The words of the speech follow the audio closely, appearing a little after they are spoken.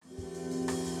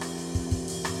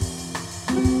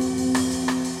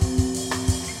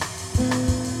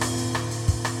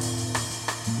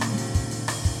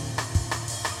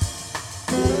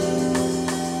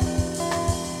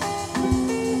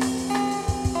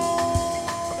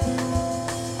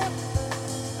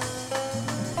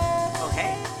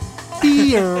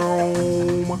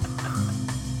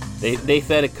They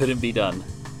said it couldn't be done.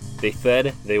 They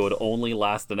said they would only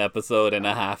last an episode and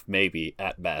a half, maybe,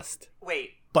 at best.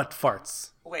 Wait. Butt farts.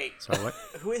 Wait. Sorry, what?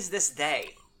 Who is this they?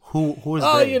 Who is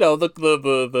Oh, they? you know,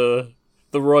 the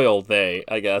royal they,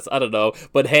 I guess. I don't know.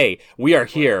 But hey, we are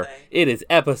here. It is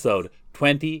episode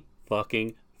 20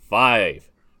 fucking 5.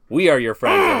 We are your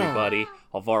friends, everybody.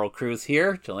 Alvaro Cruz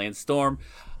here, Chilean Storm,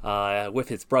 with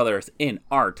his brothers in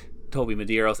art, Toby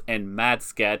Medeiros and Mad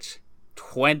Sketch.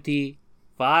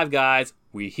 25 guys.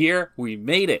 We here. We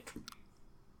made it.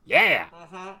 Yeah.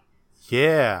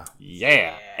 Yeah.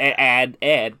 Yeah. And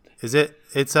Ed. Is it?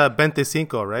 It's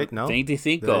 25, right? No?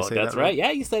 25. Did I say That's that right.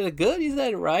 Yeah, you said it good. You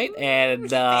said it right. And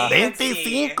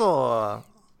 25. All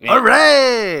Yeah.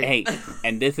 right. Hey,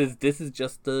 and this is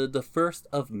just the first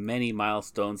of many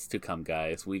milestones to come,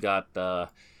 guys. We got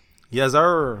Yes,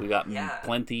 sir.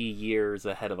 plenty years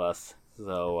ahead of us.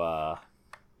 So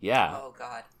yeah. Oh,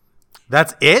 God.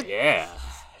 That's it? Yeah.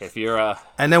 If you're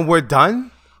And then we're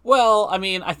done? well, I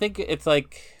mean, I think it's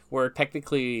like we're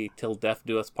technically till death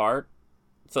do us part.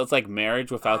 So it's like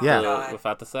marriage without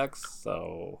without the sex.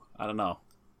 So I don't know.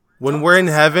 When we're in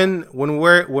heaven, when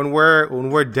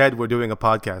we're dead, we're doing a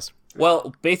podcast.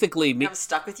 Well, basically, I'm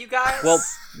stuck with you guys? well,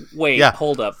 wait, Yeah.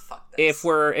 hold up. Fuck this. If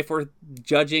we're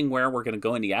judging where we're gonna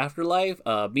go in the afterlife,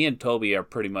 me and Toby are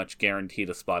pretty much guaranteed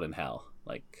a spot in hell,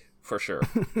 like for sure,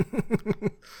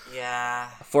 Yeah.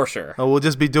 for sure. Oh, we'll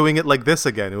just be doing it like this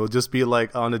again. It will just be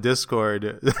like on a Discord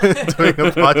doing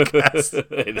a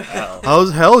podcast. In hell.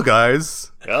 How's hell,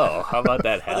 guys? Oh, how about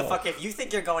that hell? Motherfucker, if you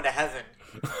think you're going to heaven,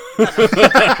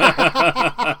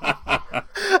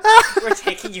 we're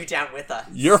taking you down with us.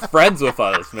 You're friends with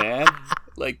us, man.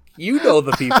 Like you know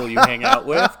the people you hang out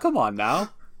with. Come on now,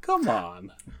 come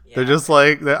on. Yeah. They're just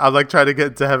like, I'm like trying to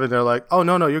get to heaven. They're like, oh,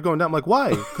 no, you're going down. I'm like, why?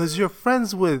 Because you're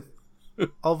friends with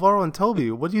Alvaro and Toby.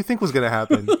 What do you think was going to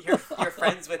happen? You're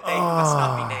friends with they who must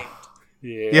not be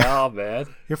named. Yeah, man.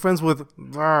 You're friends with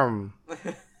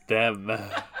Them,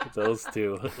 those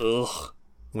two. Ugh.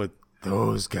 with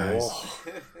those guys.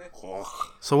 Ugh.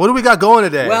 So what do we got going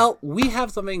today? Well, we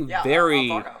have something Yeah, very,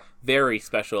 Alvaro. very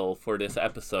special for this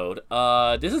episode.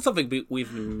 This is something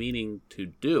we've been meaning to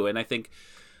do, and I think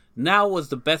now was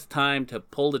the best time to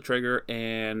pull the trigger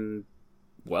and,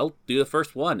 well, do the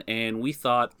first one. And we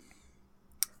thought,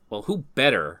 well, who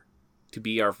better to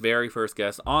be our very first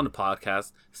guest on the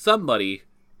podcast? Somebody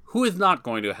who is not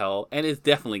going to hell and is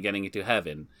definitely getting into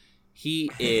heaven.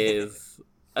 He is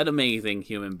an amazing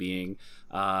human being.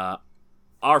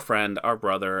 Our friend, our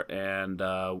brother, and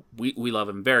we love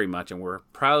him very much, and we're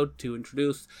proud to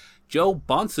introduce Joe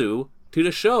Bonsu to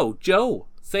the show. Joe,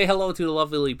 say hello to the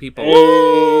lovely people.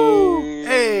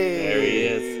 Hey. There he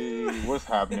is. What's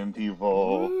happening,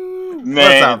 people? What's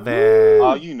Man. up, man?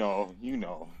 Oh, you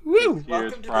know. Woo. Here's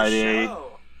Welcome to Friday. the show.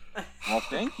 Well,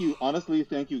 thank you. Honestly,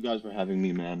 thank you guys for having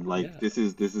me, man. Like, Yeah. this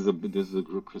is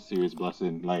a serious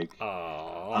blessing. Like, I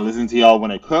Aww. listen to y'all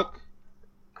when I cook,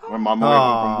 when I'm away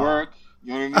Aw. from work.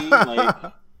 You know what I mean?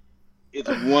 Like, it's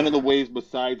one of the ways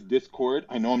besides Discord.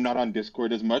 I know I'm not on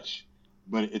Discord as much,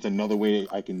 but it's another way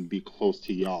I can be close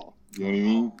to y'all. You know what I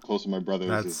mean? Close to my brothers.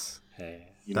 That's Hey,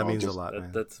 that means just, a lot,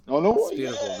 man. that's Oh no, It's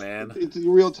beautiful, yeah. man. It's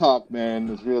real talk, man.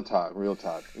 It's real talk.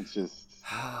 It's just.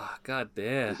 God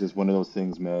damn. It's just one of those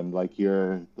things, man. Like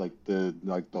the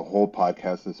whole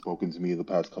podcast has spoken to me the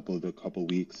past couple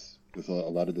weeks with a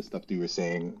lot of the stuff that you were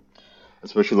saying,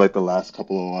 especially like the last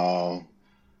couple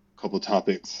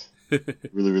topics.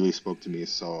 Really spoke to me.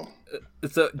 So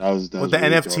So that was With the really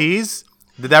dope. NFTs?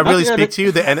 Did that really Not the speak to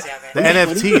you? The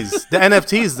NFTs. The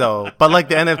NFTs, though. But like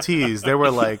the NFTs, they were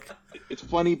like... It's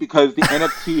funny because the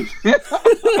NFTs.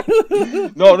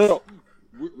 No.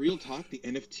 Real talk. The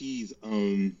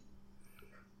NFTs.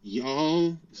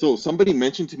 Y'all. So somebody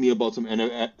mentioned to me about some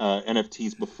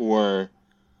NFTs before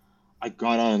I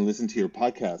got on and listened to your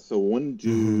podcast. So one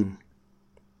dude,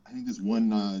 I think this one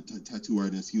tattoo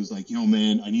artist, he was like, "Yo,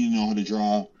 man, I need to know how to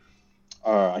draw.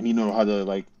 I need to know how to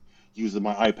like use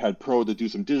my iPad Pro to do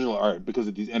some digital art because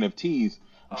of these NFTs.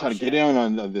 I'm trying to get in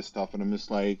on this stuff, and I'm just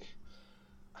like."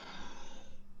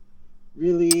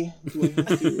 Really? Do I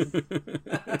have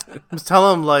to? Just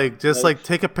tell them, like, just like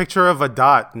take a picture of a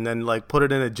dot and then like put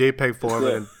it in a JPEG form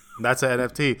and that's an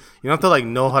NFT. You don't have to like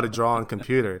know how to draw on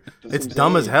computer. It's what I'm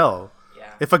dumb as saying. hell.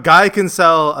 Yeah. If a guy can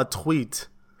sell a tweet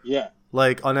Yeah.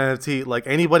 like on NFT, like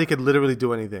anybody could literally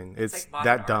do anything. It's like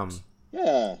that modern dumb. art.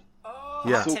 Yeah. Oh,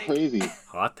 Yeah. hot So take. crazy.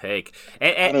 hot take.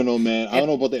 I don't know, man. I don't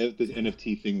know about this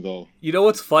NFT thing though. You know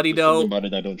what's funny There's something though? about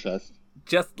it I don't trust.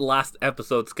 just last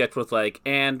episode, Sketch was like,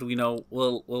 and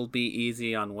we'll be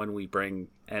easy on when we bring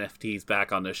NFTs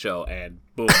back on the show, and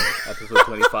boom, episode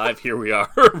 25, here we are,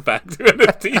 back to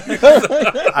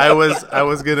NFTs. I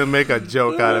was gonna make a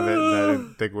joke out of it, and I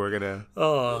didn't think we were gonna.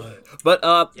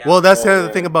 Well, that's the other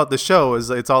thing about the show is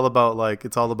it's all about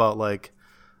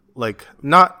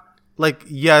not like,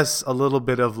 yes, a little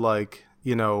bit of like,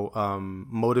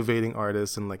 motivating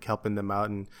artists and like helping them out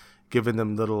and giving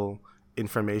them little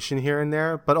information here and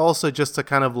there, but also just to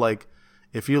kind of like,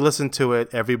 if you listen to it,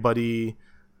 everybody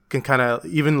can kind of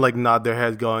even like nod their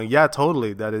head going, yeah,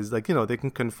 totally, that is like, they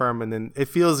can confirm, and then it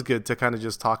feels good to kind of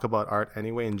just talk about art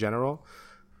anyway in general.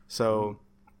 So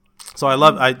I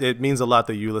love it means a lot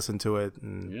that you listen to it.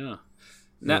 And,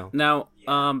 yeah. Now,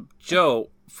 Joe,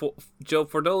 for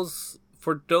those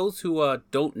who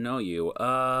don't know you,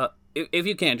 if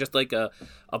you can, just like a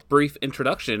brief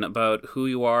introduction about who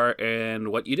you are and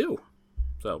what you do.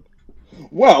 So,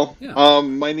 well, yeah.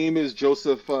 My name is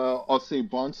Joseph Osei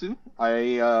Bonsu.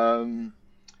 I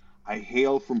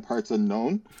hail from parts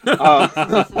unknown.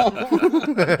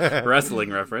 Wrestling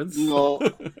reference.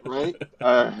 Right?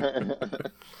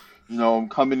 I'm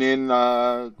coming in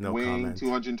weighing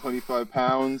 225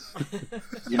 pounds.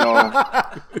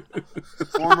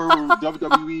 Former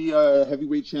WWE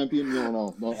heavyweight champion.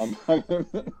 No, I'm fucking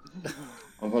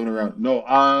around. No,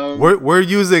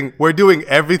 we're doing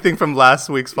everything from last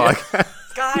week's podcast.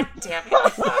 God damn it!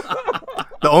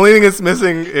 The only thing that's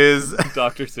missing is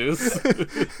Dr. Seuss.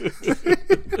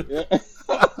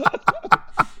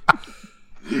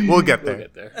 We'll get there.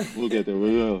 We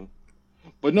will.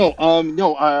 But no,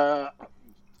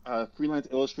 freelance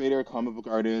illustrator, comic book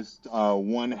artist,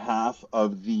 one half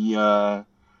of the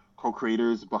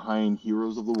co-creators behind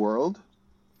Heroes of the World.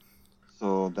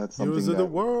 So that's something. Heroes of the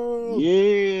World.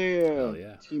 Yeah.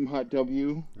 Yeah. Team Hot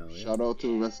W. Yeah. Shout out to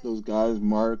the rest of those guys: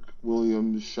 Mark,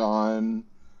 William, Sean,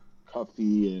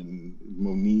 Cuffy, and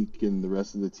Monique, and the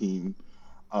rest of the team.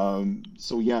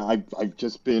 So yeah, I've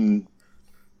just been.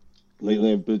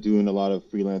 Lately, I've been doing a lot of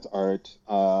freelance art.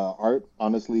 Art,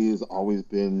 honestly, has always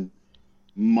been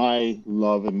my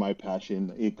love and my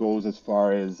passion. It goes as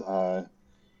far as, the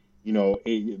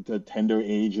tender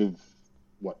age of,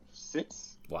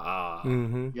 6? Wow.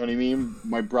 Mm-hmm. You know what I mean?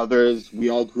 My brothers, we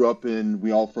all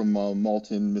from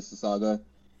Malton, Mississauga.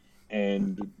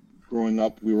 And growing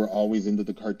up, we were always into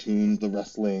the cartoons, the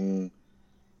wrestling,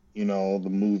 the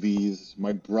movies.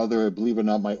 My brother, believe it or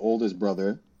not, my oldest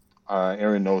brother,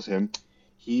 Aaron knows him.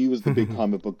 He was the big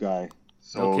comic book guy.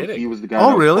 So No kidding. he was the guy. Oh,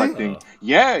 that was really? collecting.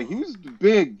 Yeah, he was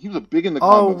big. He was big in the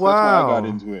comics. wow. That's why I got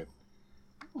into it.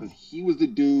 'Cause he was the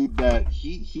dude that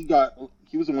he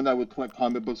was the one that would collect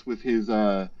comic books with his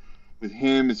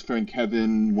his friend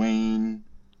Kevin, Wayne.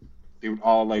 They would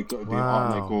all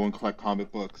go and collect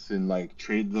comic books and like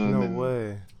trade them. No and,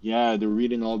 way. Yeah, they're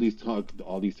reading all these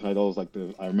titles like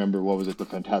I remember, what was it, the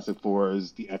Fantastic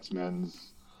Fours, the X-Men's,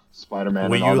 Spider-Man,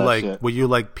 Were and all you that like shit. were you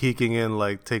like peeking in,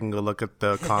 like taking a look at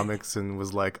the comics and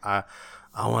was like, I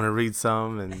want to read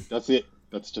some? And That's it.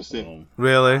 That's just it.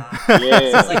 really?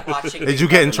 It's like watching Did you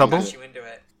get in trouble? push you into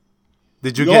it.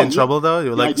 Did you No, get in yeah. trouble though? You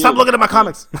were Yeah, I like, did. stop looking at my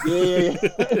comics. Yeah.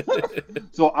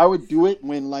 So I would do it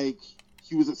when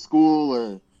he was at school,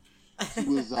 or he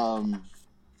was or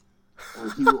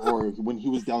when he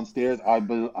was downstairs. I'd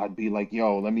be like,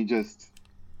 yo, let me just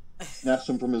snatch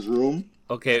them from his room,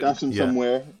 Okay. stash them Yeah.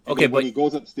 somewhere. And Okay, then when but- he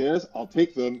goes upstairs, I'll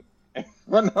take them and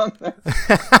run on there.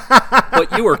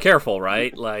 But you were careful,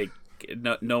 right? Like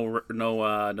no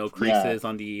creases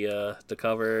on the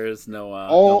covers,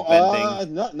 no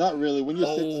bending. Not really. When you're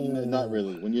Oh. 6, not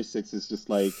really. When you're 6, it's just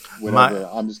like whatever.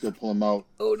 I'm just gonna pull them out.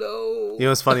 Oh no. You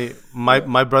know, it's funny.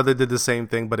 My brother did the same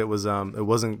thing, but it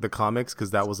wasn't the comics, because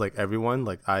that was like everyone.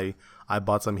 Like I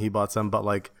bought some, he bought some, but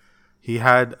like he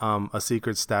had a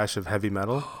secret stash of heavy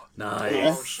metal,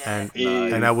 Nice. Oh shit. and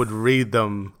Nice. and I would read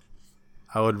them.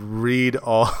 I would read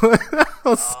all. I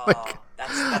was like,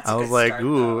 That's I a was good like, start,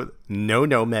 ooh,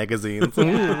 no magazines.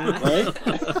 Right?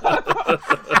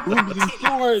 Boobs and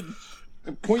swords.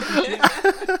 And pointy shit.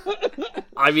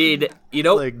 I mean,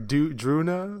 Like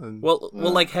Druna. And, well,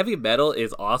 like heavy metal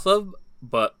is awesome,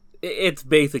 but it's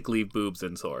basically boobs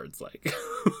and swords. Like,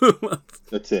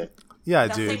 That's it. yeah,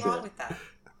 Nothing dude. wrong with that.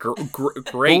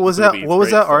 great. What was that? movies, What was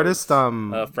great that stories.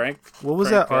 artist? Frank. What was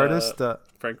Frank, that artist?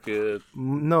 Frank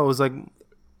No, it was like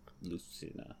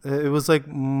Lucina. it was like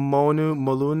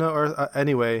Moluna or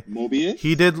anyway. Mobius?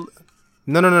 He did.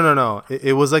 No.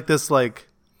 It was like this. Like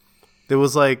there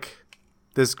was like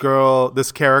this girl,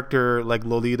 this character, like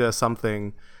Lolita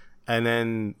something, and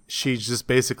then she's just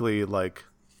basically like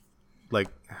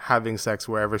having sex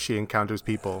wherever she encounters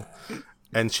people,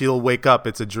 and she'll wake up.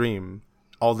 It's a dream,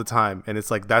 all the time, and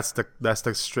it's like that's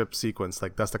the strip sequence,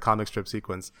 like that's the comic strip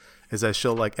sequence, is that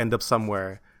she'll like end up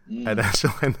somewhere, and then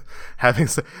she'll end having,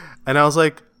 and I was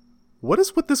like, what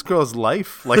is with this girl's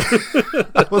life? Like,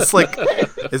 I was like,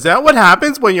 is that what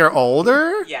happens when you're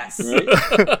older? Yes. Right?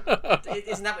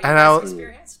 Isn't that what you guys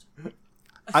experienced?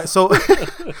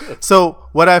 So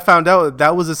what I found out,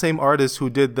 that was the same artist who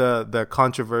did the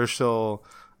controversial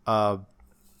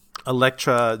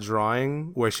Elektra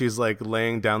drawing where she's like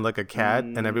laying down like a cat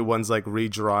and everyone's like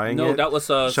redrawing No, it, that was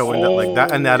showing that like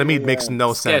that anatomy makes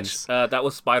no sketch. sense. That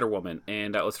was Spider-Woman,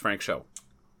 and that was Frank Cho.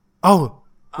 Oh,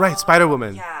 right,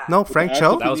 Spider-Woman. Yeah. No, Frank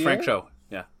Cho? That was Frank Cho.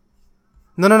 Yeah.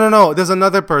 No. There's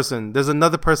another person.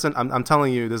 I'm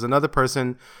telling you, there's another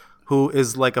person who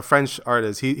is like a French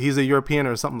artist. He's a European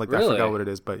or something like that. Really? I forgot what it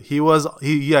is, but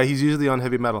he's usually on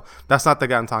heavy metal. That's not the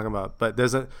guy I'm talking about. But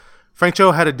Frank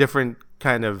Cho had a different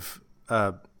kind of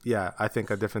I think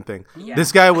a different thing. Yeah.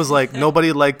 This guy was like,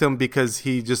 nobody liked him because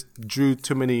he just drew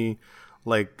too many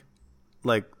like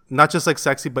not just like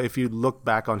sexy, but if you look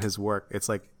back on his work, it's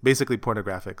like basically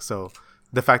pornographic. So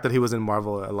the fact that he was in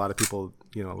Marvel, a lot of people,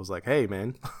 was like, hey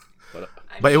man.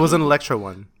 But it was an Elektra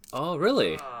one. Oh,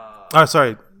 really? Oh,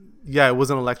 sorry. Yeah, it was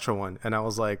an Elektra one, and I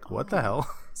was like, what the hell?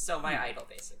 So my idol,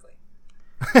 basically.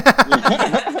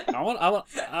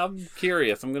 I'm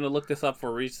curious. I'm gonna look this up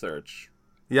for research.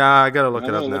 Yeah, I gotta look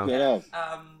it up Look now. it up.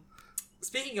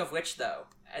 Speaking of which, though,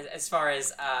 as far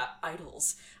as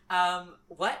idols,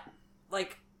 what,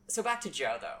 like, so back to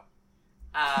Joe, though.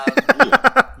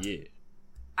 Yeah.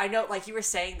 I know, like, you were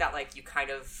saying that, like, you kind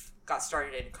of got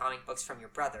started in comic books from your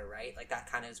brother, right? Like,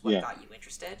 that kind of is what got you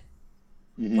interested.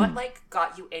 Mm-hmm. What, like,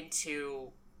 got you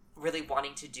into really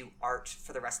wanting to do art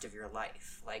for the rest of your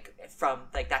life? Like, from,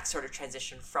 like, that sort of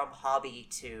transition from hobby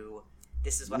to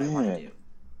this is what I want to do.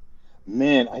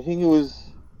 Man, I think it was,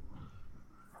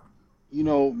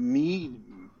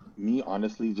 me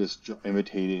honestly just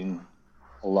imitating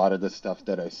a lot of the stuff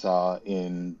that I saw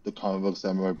in the comic books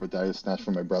that I snatched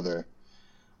from my brother,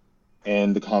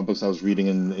 and the comic books I was reading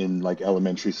in like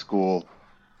elementary school.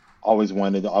 I was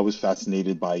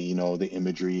fascinated by, the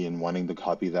imagery and wanting to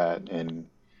copy that, and,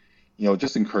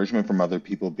 just encouragement from other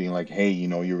people being like, hey,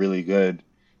 you're really good.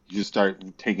 You just start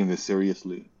taking this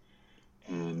seriously.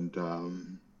 And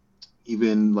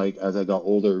even like as I got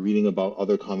older, reading about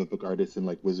other comic book artists in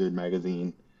like Wizard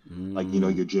magazine, like,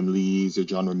 your Jim Lees, your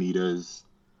John Romitas,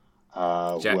 who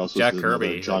else Jack was Kirby.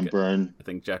 another? John Byrne. I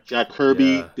think Jack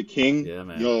Kirby, the King. Yeah,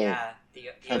 man. Yo, Yeah,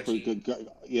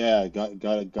 the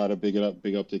OG. gotta big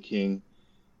up the King.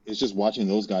 It's just watching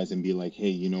those guys and be like, hey,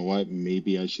 you know what?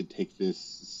 Maybe I should take this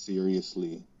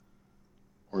seriously,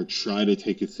 or try to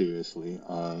take it seriously.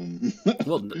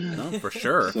 Well, no, for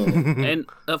sure. So, And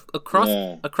across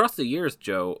Yeah. across the years,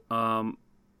 Joe, how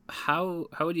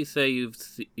would you say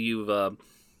you've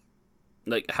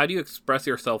like, how do you express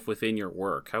yourself within your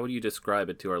work? How would you describe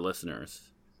it to our listeners?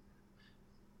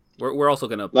 We're also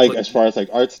gonna like as far as like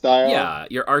art style. yeah,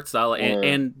 your art style Or-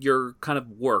 and your kind of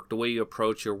work, the way you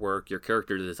approach your work, your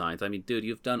character designs. I mean, dude,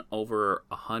 you've done over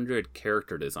 100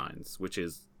 character designs, which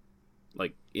is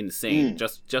like insane.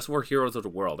 Just for Heroes of the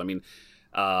World. I mean,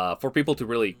 for people to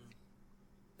really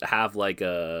have like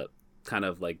a kind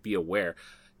of like be aware,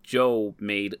 Joe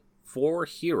made 4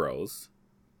 heroes,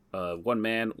 1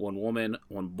 man, 1 woman,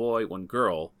 1 boy, 1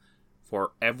 girl,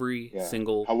 for every Yeah.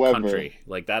 single However- country.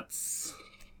 Like that's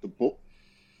The boy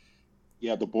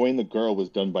and the girl was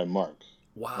done by Mark.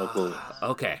 wow. Williams.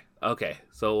 Okay.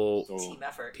 So So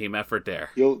Team effort. there.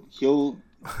 he'll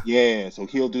so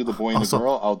he'll do the boy and Also- the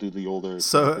girl. I'll do the older.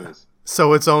 So characters.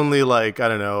 so it's only like, I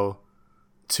don't know,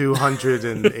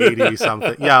 280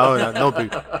 something. Yeah, no big.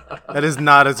 That is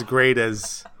not as great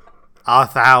as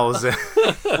 1,000.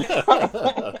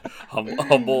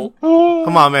 Humble.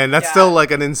 Come on, man. That's Yeah. still like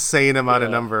an insane amount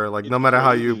of number. Like, no matter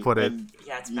how you Crazy. put it. And,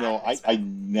 Yeah, it's you bad. know, It's I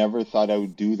never thought I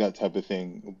would do that type of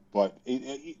thing, but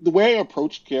the way I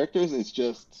approach characters is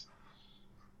just,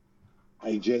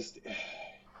 I just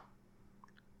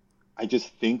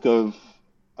think of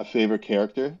a favorite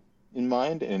character in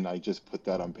mind, and I just put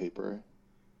that on paper.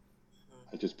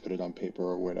 I just put it on paper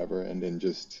or whatever, and then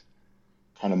just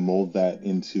kind of mold that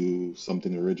into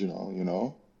something original, you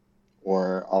know?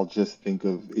 Or I'll just think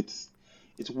of it's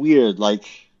weird, like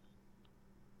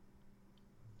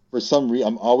for some reason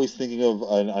I'm always thinking of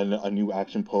a new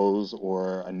action pose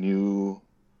or a new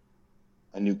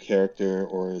character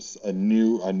or a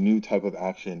new type of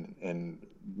action, and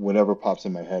whatever pops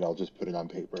in my head I'll just put it on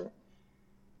paper.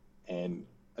 And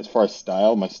as far as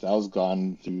style, my style's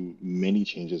gone through many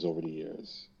changes over the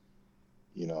years.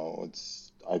 You know,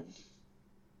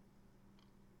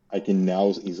 I can now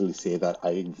easily say that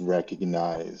I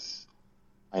recognize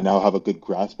I now have a good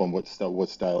grasp on what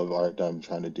style of art that I'm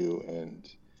trying to do, and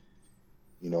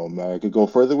I could go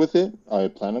further with it. I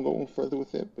plan on going further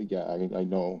with it, but yeah, I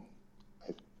know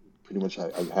I pretty much I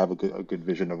have a good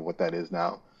vision of what that is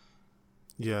now.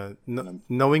 Yeah, And I'm,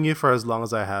 knowing you for as long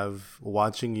as I have,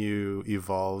 watching you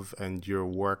evolve and your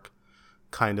work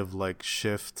kind of like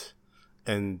shift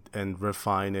and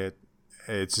refine it,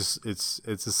 it's just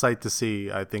it's a sight to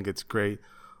see. I think it's great.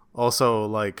 Also,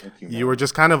 like thank you, you were man.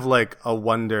 just kind of like a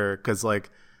wonder because like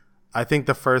I think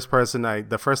the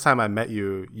first time I met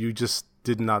you, you just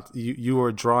did not you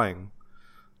were drawing.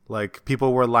 Like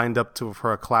people were lined up to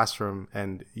for a classroom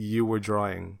and you were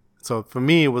drawing. So for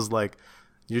me, it was like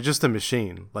you're just a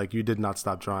machine. Like you did not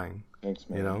stop drawing. Thanks,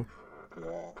 You man. know?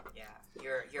 Yeah, Yeah,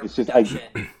 your it's just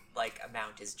production like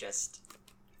amount is just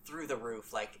through the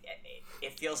roof. Like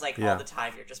it feels like all Yeah. the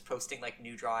time you're just posting like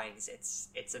new drawings.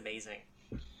 It's amazing.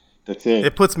 that's it.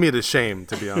 It puts me to shame,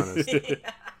 to be honest.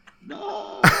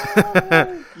 No,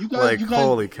 Like you guys,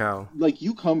 holy cow. like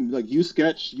you come, like you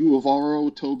sketch, you Alvaro,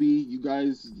 Toby, you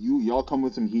guys, y'all come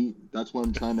with some heat. That's what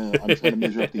I'm trying to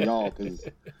measure up to y'all because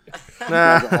you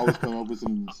guys are Nah. always coming up with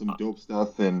some dope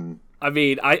stuff, and I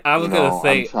mean, I was gonna I'm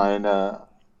say trying to,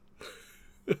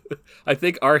 I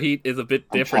think our heat is a bit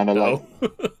I'm trying different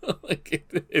to though. Like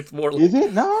it's more is like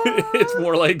it? No, it's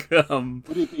more like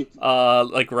but it's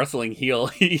like wrestling heel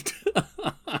heat.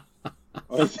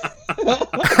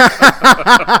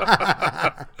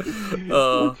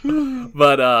 uh,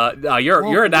 but no, no, you're a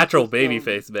but it's natural just baby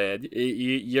face, man.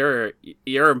 You're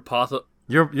impossible.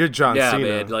 You're John Yeah, Cena.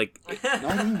 man. Like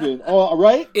not even. Oh, all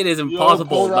right. it is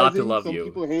impossible not to Polarizing. love Some you.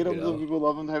 people hate You him, some know? people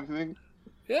love him, type of thing.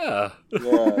 Yeah.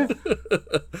 Yeah,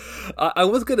 I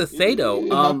was gonna say though,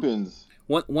 it happens.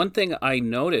 one thing I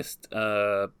noticed,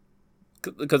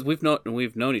 because we've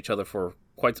known each other for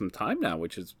quite some time now,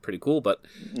 which is pretty cool. But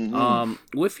Hmm.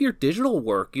 with your digital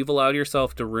work, you've allowed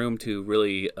yourself to room to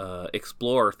really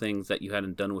explore things that you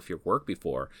hadn't done with your work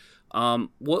before.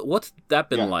 What's that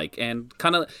been Yeah. like? And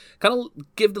kind of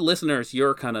give the listeners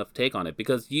your kind of take on it,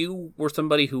 because you were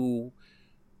somebody who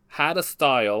had a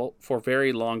style for a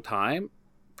very long time,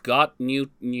 got Hmm.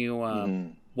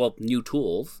 new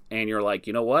tools, and you're like,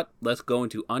 you know what, let's go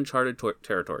into uncharted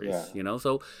territories. Yeah.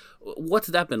 So what's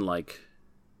that been like?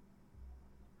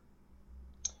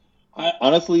 I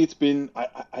honestly, it's been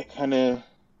I kind of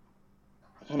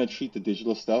treat the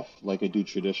digital stuff like I do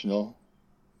traditional.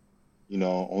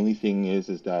 Only thing is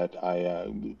that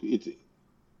it's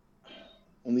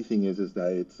only thing is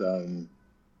that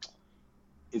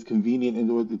it's convenient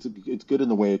and it's good in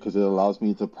a way because it allows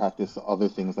me to practice other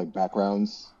things like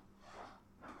backgrounds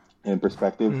and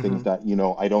perspective, things Hmm. that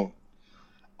I don't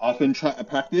often try to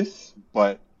practice,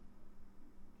 but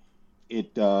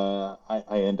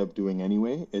I end up doing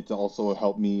anyway. It's also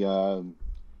helped me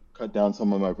cut down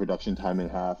some of my production time in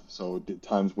half. So the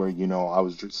times where I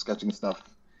was just sketching stuff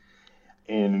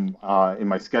in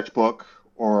my sketchbook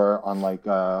or on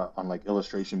like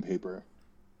illustration paper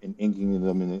and inking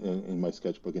them in my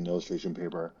sketchbook and illustration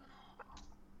paper.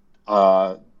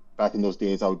 Uh, Back in those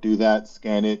days, I would do that,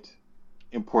 scan it,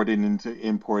 import it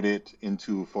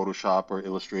into Photoshop or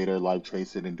Illustrator, live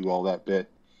trace it, and do all that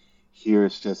bit. Here,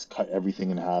 it's just cut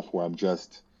everything in half, where I'm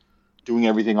just doing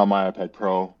everything on my iPad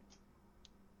Pro,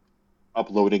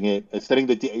 uploading it, setting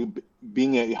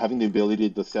having the ability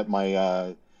to set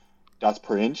my dots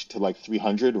per inch to like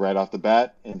 300 right off the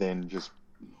bat, and then just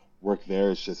work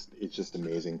there. It's just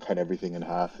amazing. Cut everything in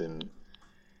half, and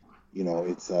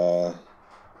it's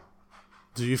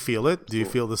Do you feel it? Do you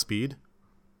so feel the speed?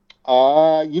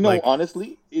 Like,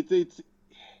 honestly, it is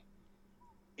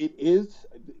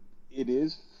it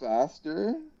is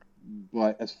faster,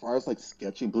 but as far as like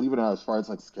sketching, believe it or not, as far as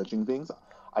like sketching things,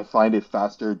 I find it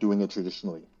faster doing it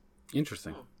traditionally.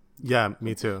 Interesting. yeah,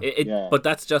 me too. Yeah, But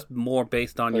that's just more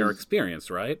based on your because experience,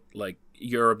 right? Like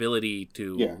your ability yeah,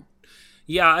 to.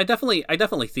 Yeah, I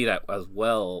definitely see that as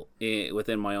well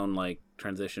within my own like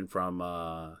transition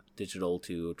from digital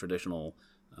to traditional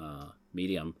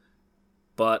medium.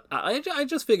 But I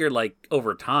just figured like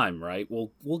over time, right?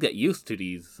 We'll get used to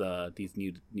these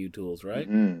new tools, right?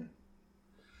 hmm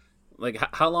Like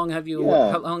how long have you yeah.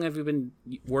 how long have you been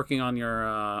working on your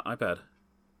iPad?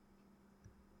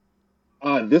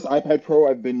 This iPad Pro,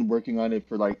 I've been working on it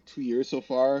for like 2 years so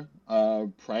far.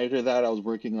 Prior to that, I was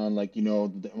working on like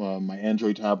my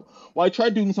Android tab. Well, I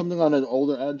tried doing something on an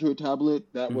older Android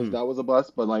tablet. That was Hmm. that was a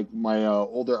bust. But like my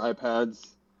older iPads,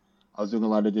 I was doing a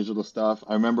lot of digital stuff.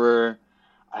 I remember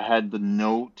I had the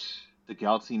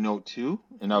Galaxy Note 2,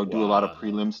 and I would do a lot of Wow.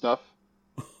 prelim stuff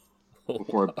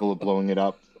before blowing it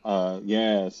up.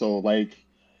 Yeah, so like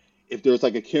if there's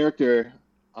like a character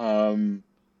um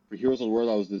for Heroes of the World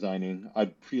I was designing,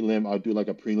 I'd do like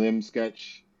a prelim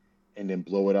sketch, and then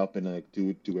blow it up and like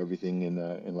do everything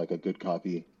in like a good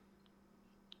copy.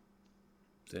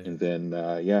 And then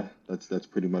yeah, that's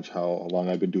pretty much how long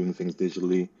I've been doing things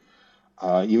digitally.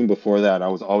 Even before that, I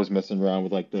was always messing around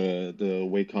with like the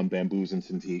Wacom bamboos and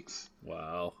Cintiqs.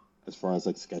 Wow. As far as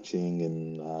like sketching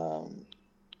and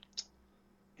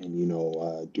you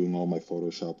know doing all my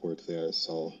Photoshop work there.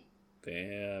 So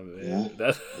Damn, man. yeah,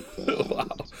 That's wow.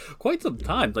 Quite some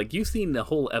time. Like you've seen the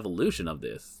whole evolution of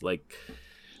this. Like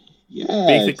yeah,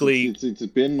 basically it's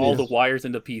been all the wires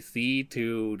into PC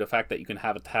to the fact that you can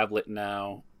have a tablet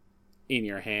now in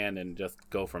your hand and just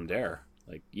go from there.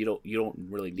 Like you don't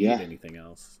really need anything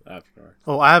else after.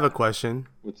 Oh, I have a question.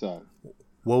 What's up?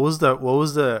 What was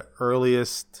the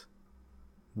earliest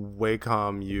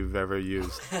Wacom you've ever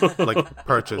used, like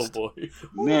purchased? Oh boy.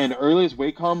 Man, earliest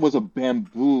Wacom was a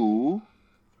bamboo,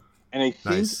 and I think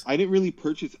Nice. I didn't really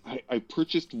purchase. I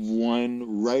purchased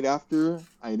one right after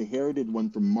I inherited one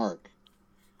from Mark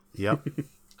Yep.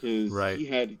 because Right. he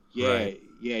had Right.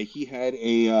 he had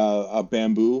a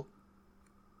bamboo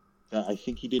that I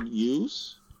think he didn't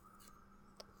use,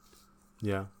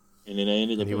 Yeah. and then I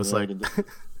ended up And he was like, inheriting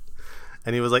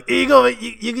and he was like, "Here you go,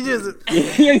 you can use it."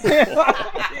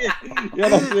 yeah,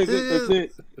 that's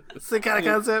it. It's the kind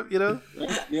of concept, you know.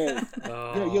 Yeah.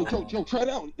 Oh. Yeah, yo, try it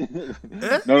out.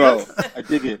 No, I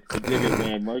dig it,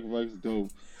 man. Mark's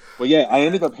dope. But yeah, I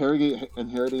ended up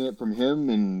inheriting it from him,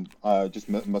 and just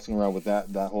messing around with that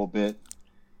whole bit.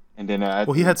 And then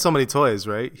Well, he had so many toys,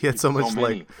 right? He had so much many.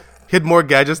 like, he had more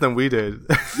gadgets than we did.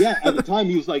 Yeah, at the time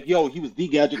he was like, yo, he was the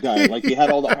gadget guy. Like he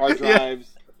had all the hard drives,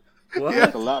 What?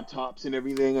 like the laptops and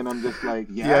everything, and I'm just like,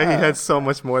 yeah. Yeah, he had so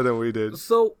much more than we did.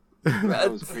 So That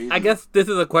was crazy. I guess this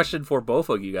is a question for both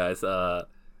of you guys.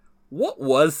 What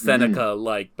was Seneca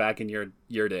like back in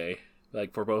your day?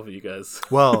 Like for both of you guys.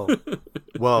 Well,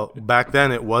 back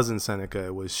then it wasn't Seneca;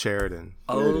 it was Sheridan.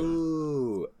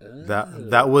 Oh,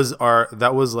 That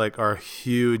was like our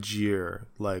huge year.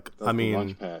 Like, That's I the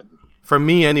mean, Launchpad. for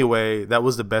me anyway, that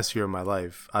was the best year of my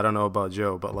life. I don't know about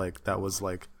Joe, but like that was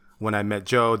like when I met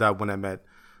Joe, that when I met,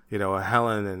 you know,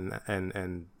 Helen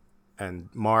and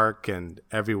Mark and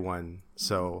everyone.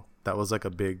 So that was like a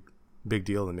big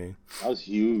deal to me. That was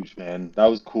huge, man. That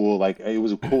was cool. Like it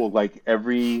was cool. Like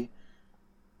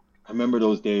I remember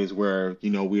those days where you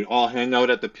know we'd all hang out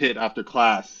at the pit after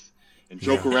class and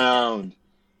joke around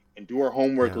and do our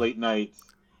homework late nights.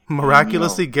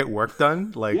 Miraculously get work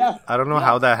done. Like, Yeah, I don't know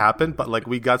how that happened, but like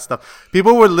we got stuff.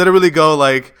 People would literally go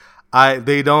like,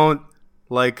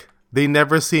 they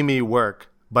never see me work,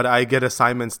 but I get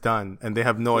assignments done, and they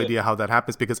have no idea how that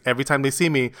happens because every time they see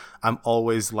me, I'm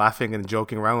always laughing and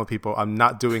joking around with people. I'm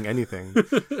not doing anything,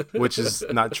 which is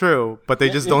not true, but they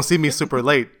just don't see me super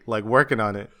late, like working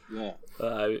on it. Yeah,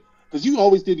 Uh, because you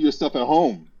always did your stuff at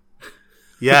home.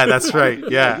 Yeah, that's right. You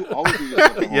Yeah. always did your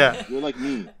stuff at home. Yeah. You're like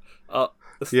me.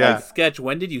 Yeah. Sketch.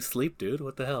 When did you sleep, dude?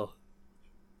 What the hell?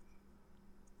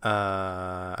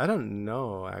 I don't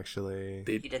know actually.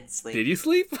 He didn't sleep Did you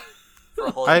sleep? for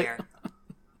a whole I- year.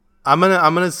 I'm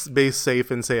gonna be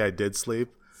safe and say I did sleep,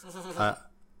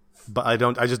 but I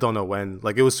just don't know when.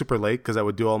 Like it was super late because I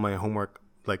would do all my homework.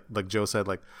 Like Joe said,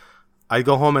 like I'd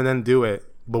go home and then do it.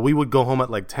 But we would go home at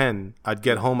like 10. I'd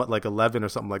get home at like 11 or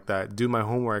something like that. Do my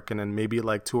homework and then maybe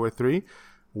like 2 or 3.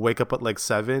 Wake up at like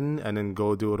 7 and then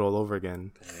go do it all over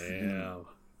again. Damn.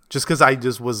 Just because I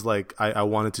just was like I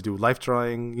wanted to do life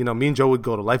drawing. You know, me and Joe would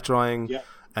go to life drawing Yeah.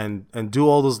 and do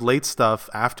all those late stuff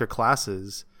after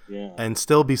classes. Yeah. And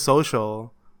still be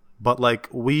social, but like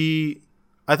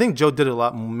I think Joe did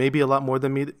maybe a lot more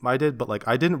than I did, but like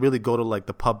I didn't really go to like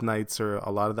the pub nights or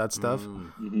a lot of that stuff.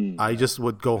 I just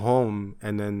would go home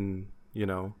and then, you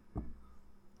know,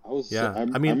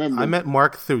 I remember, met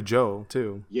Mark through Joe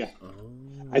too. Yeah.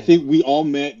 I think we all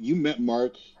met. You met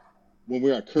Mark when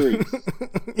we were at Curry's.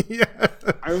 Yeah,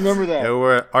 I remember that. there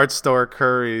were art store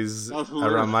Curry's That's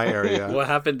hilarious. around my area, What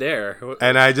happened there?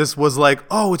 and I just was like,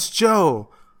 "Oh, it's Joe."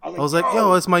 I was like,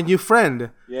 "Yo, it's my new friend."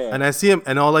 Yeah. And I see him,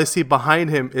 and all I see behind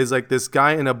him is like this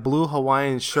guy in a blue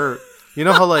Hawaiian shirt. You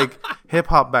know how like hip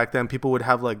hop back then, people would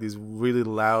have like these really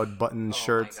loud button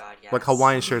shirts, God, yes. like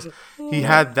Hawaiian shirts. He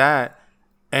had that,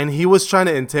 and he was trying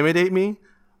to intimidate me.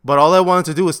 But all I wanted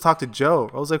to do was talk to Joe.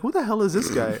 I was like, "Who the hell is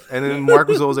this guy?" And then Mark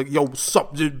was always like, "Yo, what's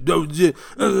up?"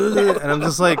 And I'm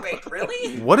just like, Wait,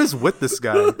 really? "What is with this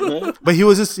guy?" But he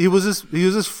was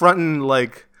just fronting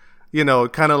like, you know,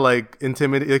 kind of like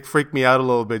intimidate, like freaked me out a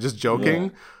little bit, just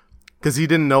joking, because he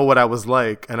didn't know what I was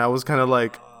like, and I was kind of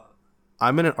like,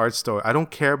 I'm in an art store. I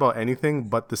don't care about anything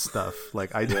but the stuff.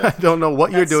 Like I don't know what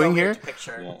you're That's so doing weird here. to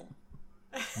picture. Yeah.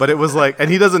 But it was like, and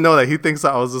he doesn't know that. He thinks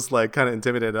I was just like kind of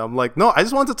intimidated. I'm like, no, I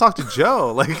just wanted to talk to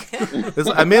Joe. Like,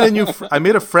 I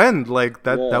made a friend. Like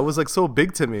that. Yeah. That was like so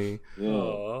big to me. Yeah.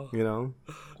 Aw. You know,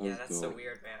 Yeah, that's so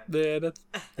weird, man. Yeah, that's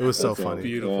it was so That's funny.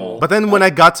 beautiful. But then when I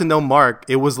got to know Mark,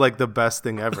 it was like the best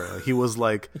thing ever. He was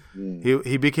like,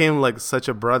 he became like such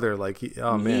a brother. Like,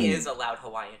 oh man, He is a loud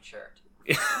Hawaiian shirt.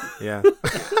 yeah,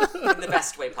 In the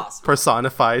best way possible.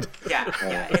 personified. Yeah,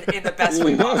 in the best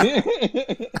way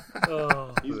possible.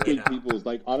 Oh, These man. big people's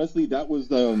like honestly, that was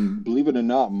believe it or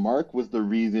not, Mark was the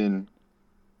reason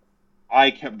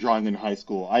I kept drawing in high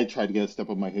school. I tried to get a step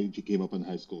up my game up in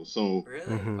high school. So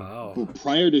Really? Wow. but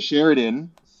prior to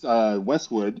Sheridan,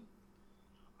 Westwood,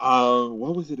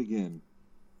 what was it again?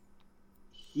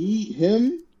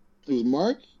 It was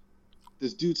Mark,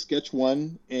 this dude Sketch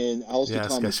One, and Alistair Yeah,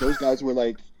 Thomas. Sketch- Those guys were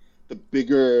like the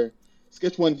bigger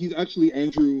Sketch One. He's actually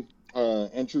Andrew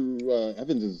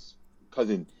Evans's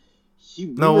cousin.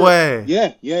 No way.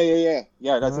 Yeah.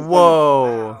 That's his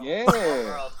Whoa. Wow. Yeah. Small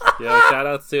world. Yeah, shout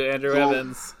outs to Andrew So-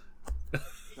 Evans.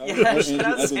 Yeah, cousin.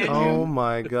 shout out to Andrew. Oh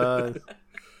my god.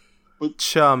 But-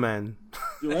 Cha man.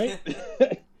 You're right.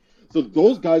 So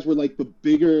those guys were like the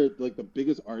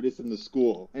biggest artists in the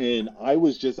school, and I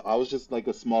was just like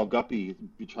a small guppy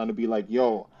trying to be like,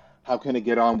 yo, how can I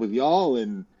get on with y'all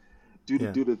and do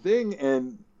the thing?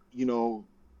 And you know,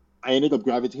 I ended up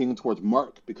gravitating towards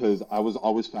Mark because I was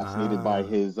always fascinated by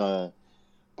his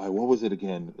by what was it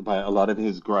again? By a lot of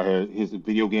his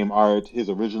video game art, his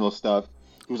original stuff.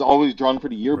 He was always drawn for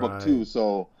the yearbook Right. too,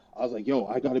 so I was like, yo,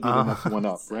 I gotta be the next one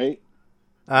up, right?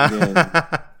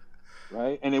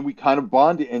 Right, and then we kind of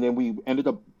bonded, and then we ended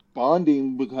up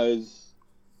bonding because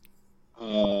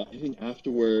I think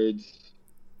afterwards,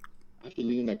 after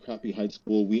leaving that crappy high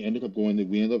school, we ended up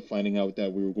finding out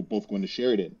that we were both going to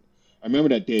Sheridan. I remember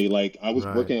that day, like I was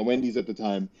Right. working at Wendy's at the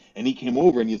time, and he came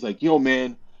over and he's like, "Yo,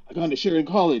 man, I got into Sheridan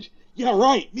College." Yeah,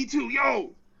 right. Me too.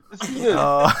 Yo, let's do this.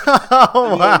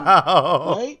 Oh,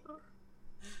 wow. Right?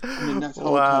 I mean, that's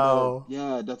how Wow.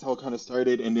 that's how it kind of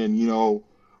started, and then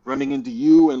running into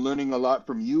you and learning a lot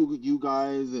from you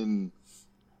guys, and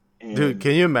Dude,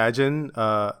 can you imagine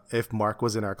if Mark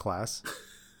was in our class?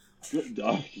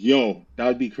 Yo, that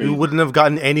would be crazy. We wouldn't have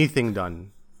gotten anything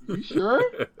done. You sure?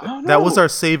 I don't know. That was our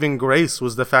saving grace,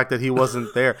 was the fact that he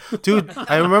wasn't there. Dude,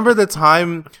 I remember the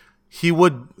time he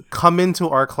would come into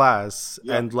our class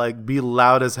Yeah. and like be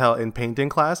loud as hell in painting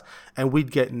class, and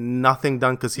we'd get nothing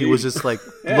done because he was just like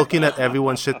looking at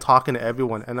everyone, shit talking to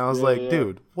everyone. And I was like, yeah.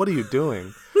 dude, what are you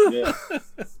doing? Yeah.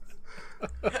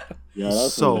 Yeah,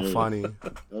 that's So hilarious. funny.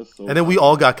 That's so And then we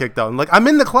all got kicked out. I'm like, I'm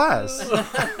in the class.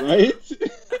 right.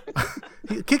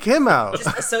 Kick him out.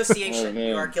 Just association. Oh, man.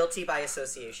 You are guilty by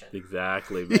association.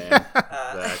 Exactly, man.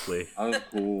 Exactly. That was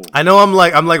cool. I know I'm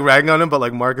like ragging on him, but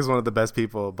like Mark is one of the best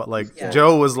people. But like Yeah.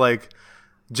 Joe was like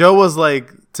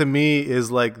to me is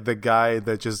like the guy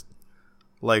that just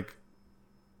like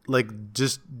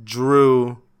just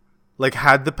drew, like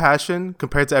had the passion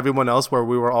compared to everyone else where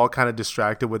we were all kind of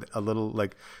distracted with a little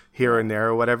like here and there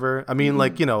or whatever. I mean,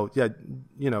 like,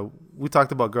 we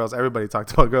talked about girls. Everybody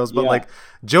talked about girls, but Yeah. like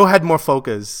Joe had more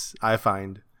focus, I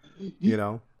find,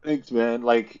 Thanks, man.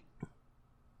 Like,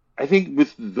 I think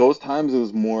with those times it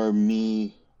was more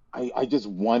me. I just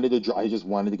wanted to draw. I just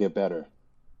wanted to get better.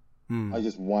 Mm. I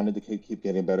just wanted to keep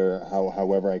getting better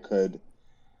however I could,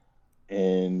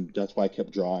 and that's why I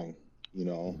kept drawing.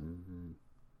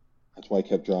 That's why I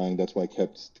kept drawing. That's why I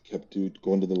kept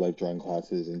going to the life drawing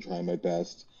classes and trying my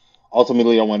best.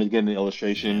 Ultimately, I wanted to get into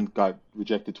illustration. Got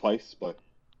rejected twice, but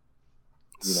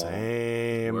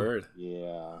Same. Word.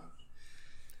 yeah,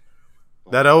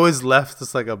 That always left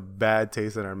us like a bad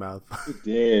taste in our mouth. it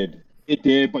did. It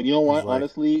did, but you know what? It's like-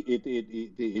 Honestly,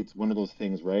 it's one of those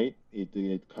things, right?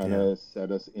 It kind of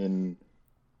set us on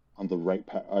the right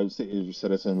path. I would say it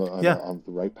set us on the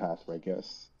right path, I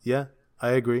guess. Yeah,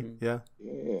 I agree. Yeah.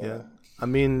 Yeah. I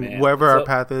mean, Man. wherever our So-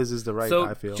 path is the right. So,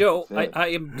 I feel. Joe, That's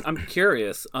it. I'm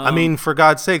curious. I mean, for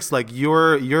God's sakes, like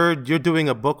you're doing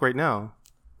a book right now,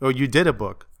 or you did a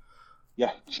book.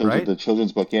 Yeah, Right? the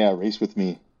children's book. Yeah, Race with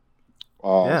Me.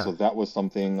 Yeah. So that was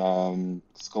something.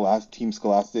 Team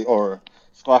Scholastic or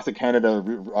Scholastic Canada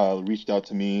reached out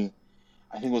to me.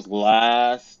 I think it was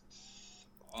last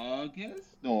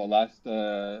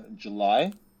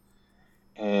July.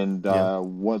 And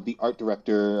what the art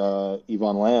director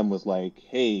Yvonne Lamb was like,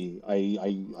 "Hey,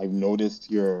 I've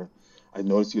noticed your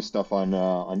stuff on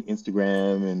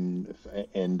Instagram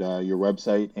and your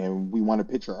website, and we want to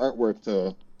pitch your artwork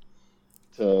to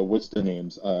what's their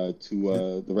names to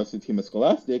the rest of the team at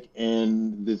Scholastic,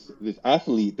 and this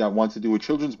athlete that wants to do a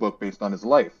children's book based on his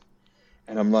life."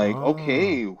 And I'm like, Oh.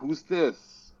 "Okay, who's this?"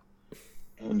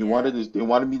 and they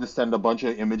wanted me to send a bunch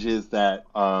of images that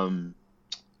are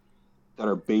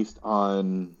based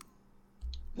on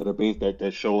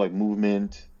that show like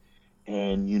movement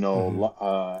and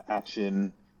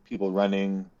action, people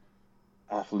running,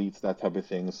 athletes, that type of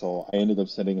thing. So I ended up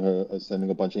sending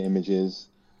a bunch of images,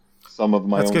 some of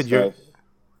my That's own good. stuff.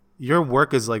 Your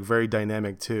work is like very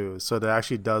dynamic too, so that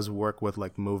actually does work with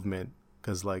like movement,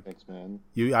 because like Thanks, man.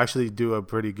 you actually do a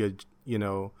pretty good,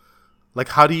 like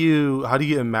how do you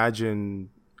imagine,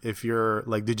 if you're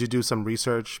like, did you do some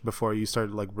research before you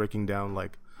started like breaking down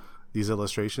like these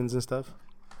illustrations and stuff?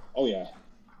 Oh yeah,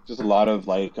 just a lot of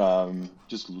like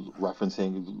just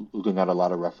looking at a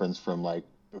lot of reference from like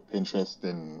Pinterest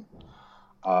and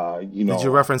Did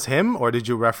you reference him, or did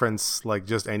you reference like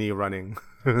just any running?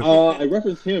 I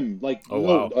referenced him. Like, Oh,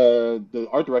 wow. The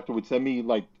art director would send me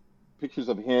like pictures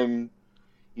of him,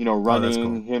 that's running,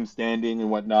 cool. him standing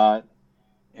and whatnot.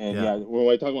 And Yeah. when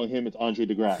I talk about him, it's Andre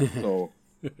DeGrasse. So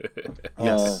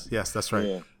Yes, that's right.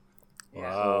 yeah.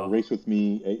 Wow. Race with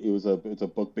Me. It's a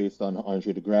book based on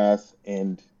Andre DeGrasse,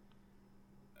 and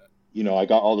I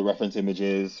got all the reference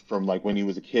images from like when he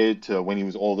was a kid to when he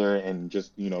was older, and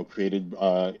just created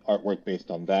artwork based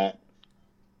on that.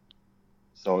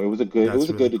 So it was a That's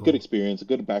really good cool. experience, a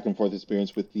good back and forth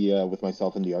experience with the with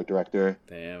myself and the art director,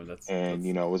 Damn, that's and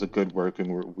it was a good work,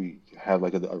 and we had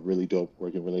like a really dope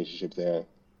working relationship there.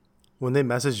 When they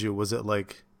messaged you, was it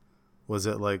like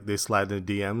they slid in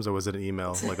DMs, or was it an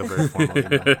email, like a very formal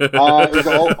email? It was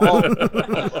all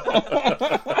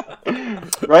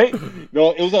right.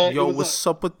 No, it was a. Yo, it was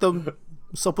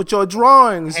what's up with your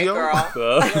drawings, Hey, yo?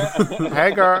 girl.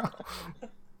 Hey, girl.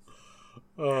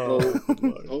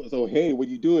 so hey, what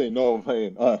you doing? No, I'm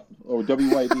playing.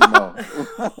 WYD, no.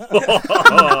 oh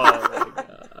my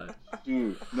god.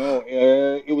 Dude, no.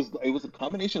 It was a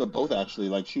combination of both actually.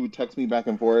 Like she would text me back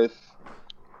and forth,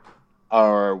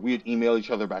 or we'd email each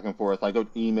other back and forth. Like I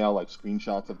would email like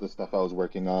screenshots of the stuff I was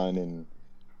working on, and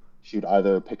she would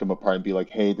either pick them apart and be like,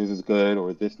 "Hey, this is good,"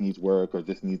 or "This needs work," or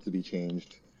 "This needs to be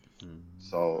changed."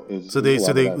 So So they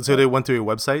went to your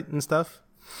website and stuff.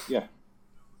 yeah.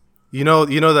 You know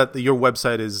that your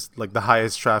website is like the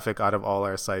highest traffic out of all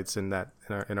our sites in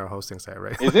our hosting site,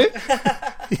 right? Is it?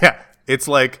 Yeah, it's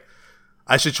like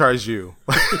I should charge you.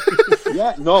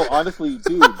 Yeah. No, honestly,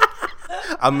 dude.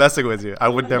 I'm messing with you. I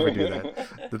would never do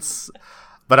that.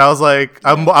 But I was like,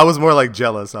 I was more like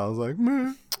jealous. I was like,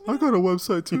 man, I got a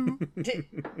website too.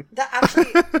 That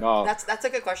actually, No. that's a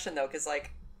good question though, because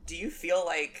like, do you feel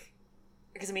like,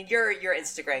 because I mean, your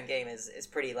Instagram game is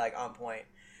pretty like on point.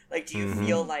 Like, do you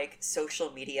feel like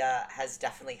social media has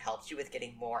definitely helped you with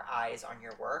getting more eyes on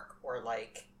your work, or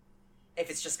like, if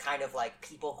it's just kind of like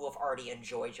people who have already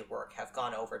enjoyed your work have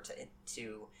gone over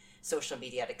to social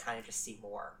media to kind of just see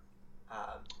more?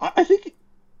 I think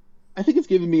it's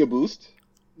given me a boost.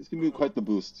 It's given me quite the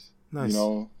boost. Nice.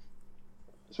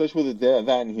 Especially with that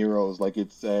and Heroes. Like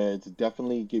it's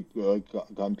definitely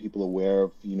gotten people aware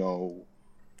of who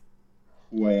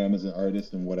I am as an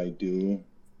artist and what I do.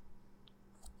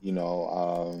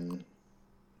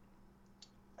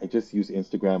 I just use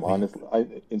Instagram. Honestly,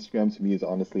 Instagram to me is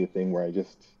honestly a thing where I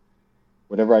just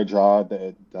whatever I draw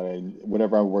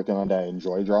whatever I'm working on that I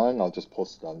enjoy drawing, I'll just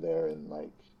post it on there and like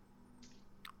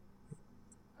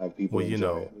have people Well,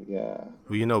 enjoy it. Yeah.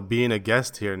 Well, being a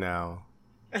guest here now,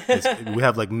 we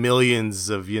have like millions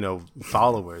of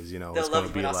followers. They'll It's love gonna you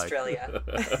in be like Australia.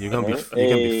 you're gonna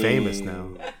be famous now.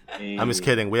 I'm just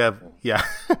kidding. We have yeah.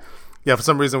 For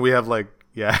some reason we have like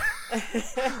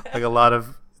like a lot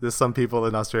of there's some people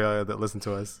in Australia that listen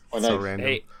to us. Oh, So nice. random.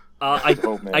 Hey,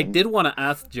 Dope, man. I did want to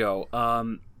ask Joe,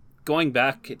 going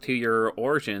back to your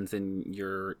origins and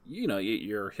your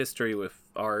history with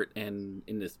art and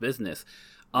in this business,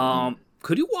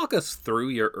 could you walk us through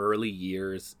your early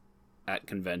years at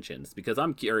conventions? Because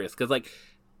I'm curious, because like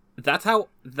that's how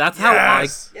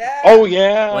Yes! Yeah. Oh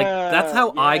yeah. that's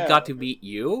how I yeah. got to meet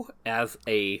you as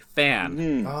a fan.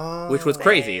 Mhm. Oh. Which was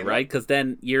crazy, Same. right? Because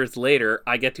then years later,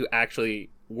 I get to actually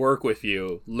work with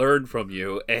you, learn from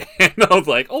you, and I was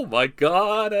like, "Oh my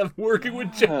god, I'm working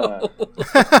with Joe."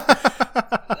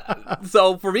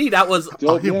 So for me, that was Are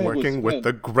you Yeah, it was working with fun.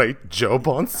 the great Joe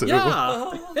Bonsu?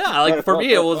 yeah. Like for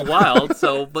me, it was wild.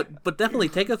 So, but definitely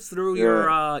take us through your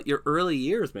early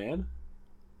years, man.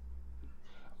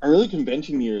 Early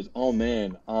convention years. Oh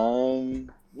man.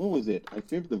 What was it? I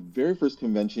think the very first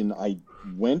convention I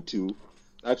went to,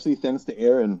 actually, thanks to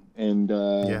Aaron and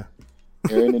Yeah.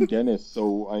 Aaron and Dennis.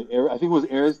 So I think it was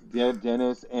Aaron,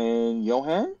 Dennis, and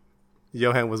Johan.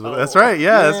 Johan was with That's right.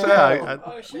 Yeah, that's right.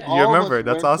 Oh, shit. You remember?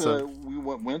 That's went awesome. we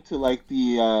went to like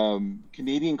the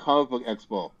Canadian Comic Book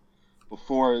Expo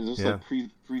before. It was Yeah. like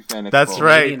pre Fan Expo. That's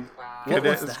right. Canadian- Wow. What It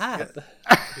was is. that?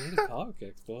 Canadian Comic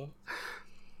Expo.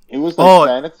 It was like Oh.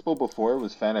 Fan Expo before it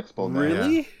was Fan Expo now.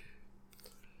 Really?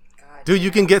 God Dude,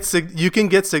 you damn. can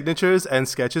get signatures and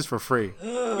sketches for free.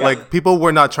 Like people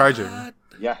were not charging.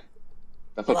 Yeah.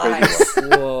 That's what crazy Lies. was.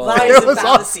 Whoa. Lies It and was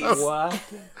fallacies. What?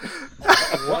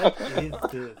 What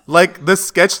is this? Like the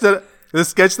sketch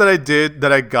that I did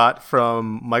that I got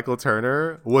from Michael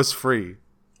Turner was free.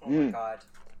 Oh my god.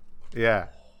 Yeah.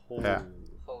 Yeah.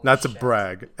 Holy Not to shit.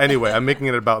 brag. Anyway, I'm making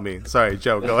it about me. Sorry,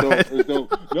 Joe, go Dope. ahead. It was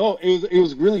dope. No, it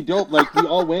was really dope. Like we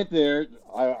all went there.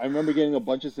 I remember getting a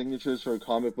bunch of signatures for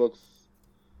comic books.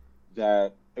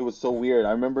 That it was so weird.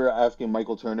 I remember asking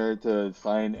Michael Turner to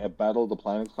sign a Battle of the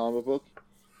Planets comic book,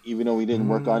 even though we didn't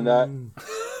work on that. And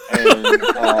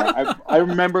I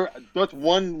remember that's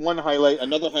one highlight.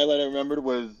 Another highlight I remembered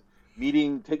was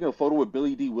taking a photo with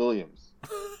Billy D. Williams.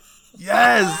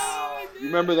 Yes. You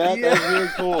remember that? That was really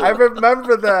cool. I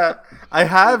remember that. I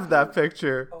have that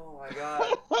picture. Oh my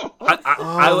god.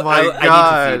 Oh my I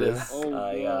God. need to see this. Oh,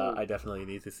 no. I definitely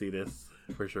need to see this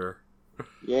for sure.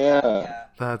 Yeah. Yeah.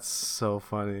 That's so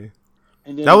funny.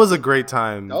 And then That was a great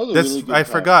time. That was a This- really good I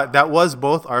time. forgot. That was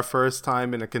both our first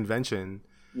time in a convention.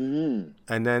 Mhm.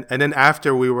 And then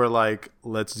after we were like,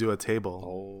 let's do a table.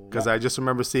 Oh. Because I just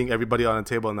remember seeing everybody on a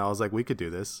table and I was like, we could do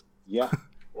this. Yeah.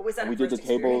 What was that We first did the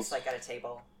experience tables. like at a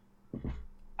table?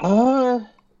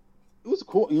 It was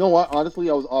cool. You know what? Honestly,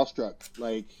 I was awestruck.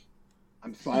 Like,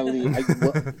 I'm finally.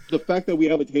 The fact that we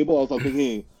have a table, I was like,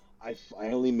 hey, I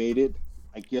finally made it.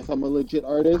 I guess I'm a legit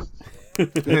artist. You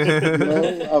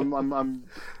know,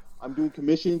 I'm doing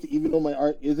commissions, even though my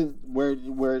art isn't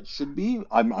where it should be.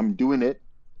 I'm doing it.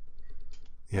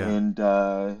 Yeah.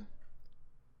 And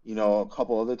you know, a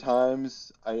couple other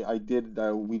times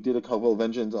we did a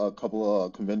couple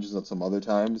of conventions at some other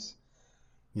times.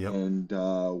 Yep. And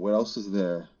what else is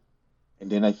there? And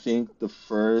then I think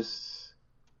 2000.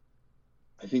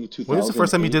 When was the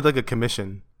first time you did like a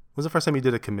commission? When was the first time you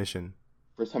did a commission?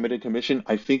 First time I did commission,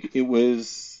 I think it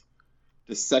was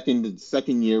the second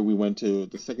time we went to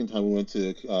the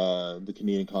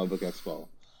Canadian Comic Book Expo.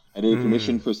 I did a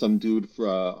commission for some dude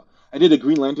I did a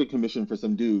Green Lantern commission for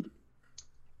some dude.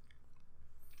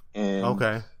 And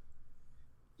Okay.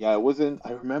 yeah, it wasn't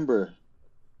the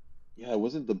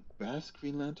best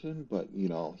Green Lantern, but you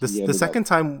know, he The ended second up,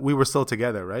 time we were still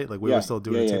together, right? Like we Yeah, were still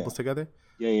doing yeah. tables together.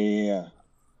 yeah.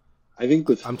 I think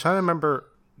I'm trying to remember.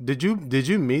 Did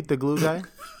you meet the glue guy?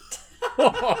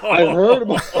 I heard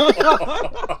about.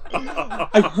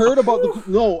 I heard about the.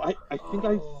 No, I think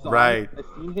I saw. Right. I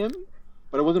seen him,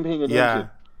 but I wasn't paying attention. Yeah.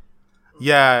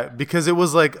 Yeah, because it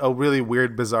was like a really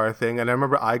weird, bizarre thing. And I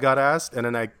remember I got asked, and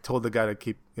then I told the guy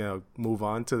to move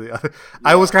on to the other.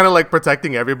 I was kind of like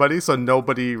protecting everybody, so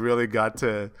nobody really got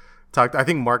to talk. I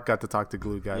think Mark got to talk to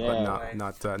Glue Guy, but Yeah.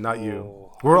 not you.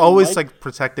 We're always Mike- like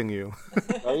protecting you.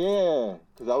 Oh yeah,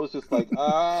 because I was just like,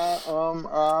 yeah.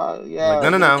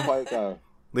 Like, no. you're a quiet guy.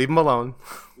 Leave him alone.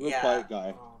 You're a Yeah. quiet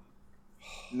guy. Oh.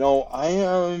 No,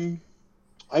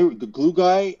 the glue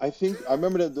guy. I think I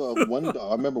remember I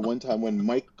remember one time when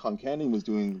Mike Concannon was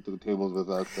doing the tables with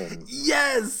us, and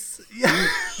Yes. Yeah.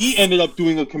 he ended up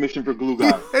doing a commission for glue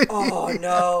guy. Oh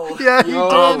no. Yeah. He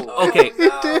Yo. did. Okay,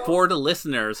 No. for the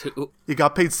listeners who He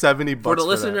got paid $70 for the that.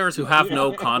 listeners who have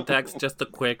no context, just a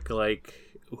quick like,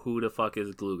 who the fuck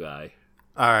is Glue Guy?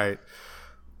 All right.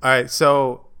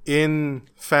 So in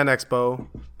Fan Expo,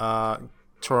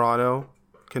 Toronto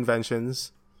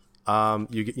conventions,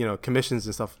 you know commissions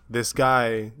and stuff. This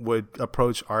guy would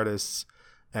approach artists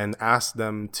and ask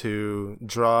them to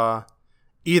draw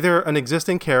either an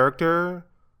existing character,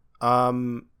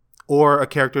 or a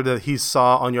character that he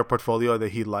saw on your portfolio that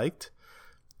he liked.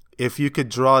 If you could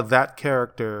draw that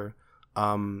character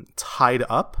tied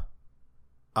up,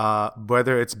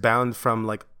 whether it's bound from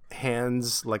like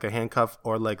hands, like a handcuff,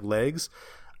 or like legs,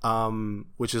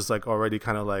 which is like already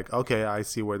kind of like, okay, I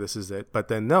see where this is it. But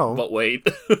then no, But wait,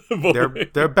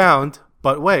 they're bound.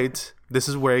 But wait, this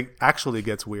is where it actually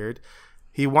gets weird.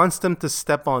 He wants them to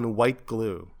step on white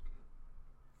glue.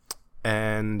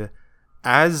 And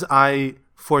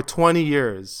for 20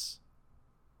 years,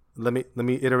 let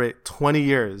me iterate, 20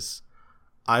 years,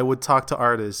 I would talk to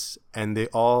artists, and they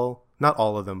all, not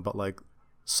all of them, but like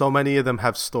so many of them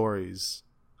have stories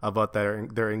about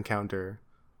their encounter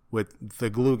with the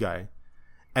glue guy.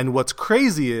 And what's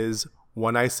crazy is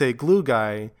when I say glue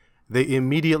guy, they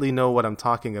immediately know what I'm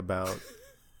talking about.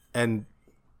 And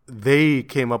they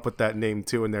came up with that name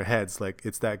too in their heads. Like,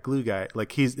 it's that glue guy.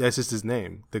 Like, that's just his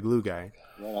name, the glue guy.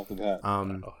 Right off the bat.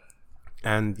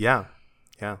 And yeah.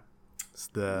 It's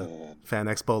the Yeah. Fan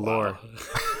Expo lore.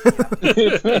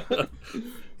 Wow.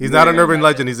 He's not an Man. urban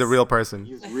legend. He's a real person.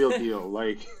 He's real deal.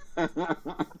 Like,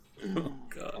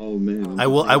 God. oh man. I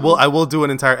will do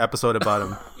an entire episode about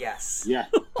him. Yes. Yeah.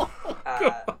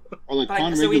 Or like But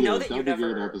Con so we know Regulars. that you That would be a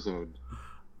good never- episode.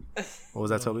 What was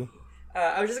that, Toby?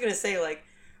 I was just gonna say, like,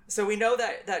 so we know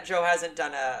that Joe hasn't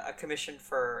done a commission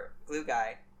for Glue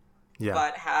Guy, Yeah.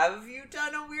 but have you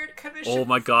done a weird commission? Oh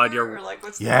my God, before? you're- Or, like,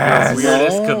 what's Yes. the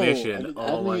Weirdest No, commission. I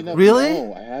Oh my haven't- God. Really?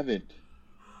 No, I haven't.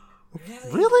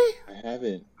 Really?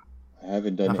 I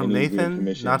haven't done Not from any weird Nathan?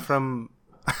 commissions. Not from...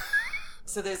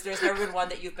 So there's never been one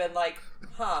that you've been like,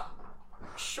 huh,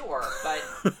 sure,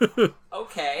 but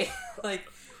okay, like,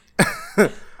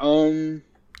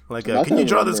 Like, Not can that you I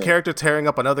draw this remember. character tearing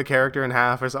up another character in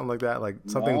half or something like that? Like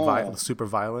something No. super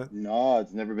violent? No,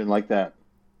 it's never been like that.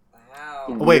 wow.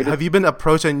 Oh, wait, have you been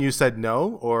approached and you said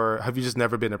no? Or have you just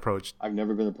never been approached? I've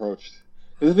never been approached.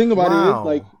 The thing about it Wow. is,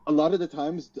 like, a lot of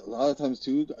times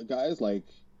too, guys, like,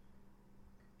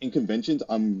 in conventions,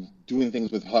 I'm doing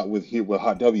things with Hot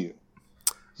W.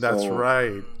 That's So,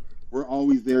 right. We're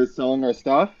always there selling our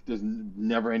stuff. There's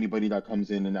never anybody that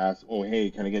comes in and asks, "Oh, hey,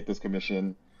 can I get this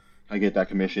commission? Can I get that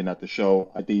commission at the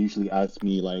show?" They usually ask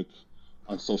me like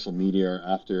on social media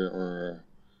after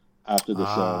the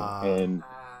Ah. show, and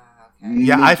Okay.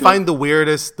 Yeah, I major- find the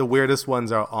weirdest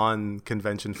ones are on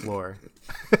convention floor.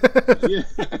 yeah.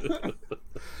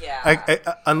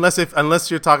 Yeah. Unless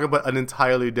you're talking about an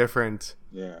entirely different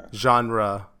yeah,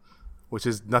 genre, which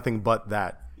is nothing but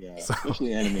that. yeah,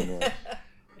 especially anime noir.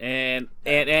 And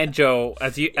Joe,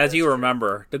 as you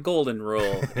remember, the golden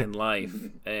rule in life,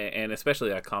 and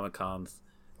especially at Comic Cons,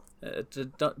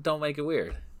 don't make it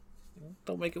weird.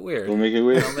 Don't make it weird. Don't make it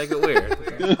weird. Don't make it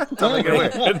weird. Don't make it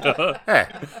weird.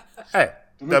 Hey,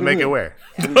 don't make it weird.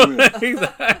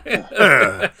 Exactly.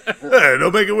 Hey,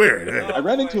 don't make it weird. I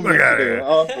ran into him Look at yesterday. it.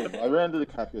 Awesome. I ran into the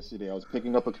cap yesterday. I was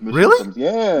picking up a commission. Really? From, yeah,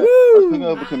 I was picking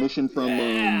up a commission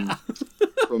from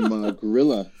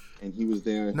Gorilla, and he was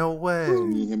there. No way.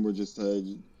 Me and him were just we're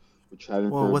chatting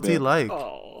for Well, a what's bit. he like?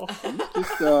 Oh.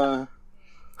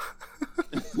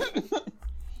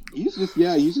 He's just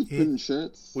putting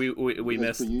shirts. We Like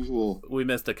missed the usual. we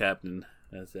missed the captain,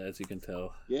 as you can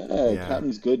tell. Yeah, Yeah.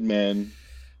 Captain's good, man.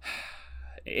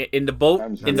 In the boat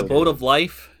Captain's in the really boat good. of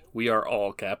life, we are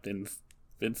all captains.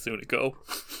 Vince Sunico.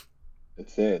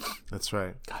 That's it. That's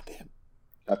right. God damn.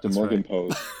 Captain That's Morgan right.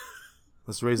 pose.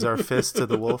 Let's raise our fist to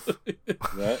the wolf.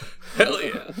 Right? Hell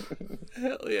yeah.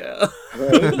 Hell yeah.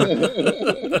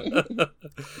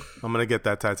 I'm gonna get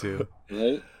that tattoo.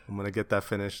 Right? I'm gonna get that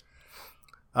finished.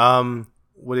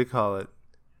 What do you call it?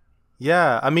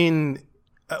 Yeah, I mean,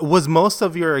 was most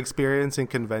of your experience in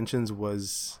conventions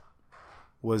was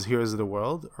Heroes of the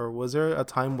World, or was there a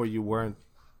time where you weren't?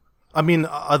 I mean,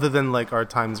 other than like our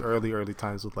times, early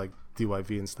times with like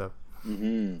DYV and stuff.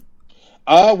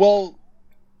 Well,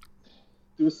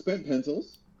 there was spent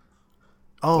pencils.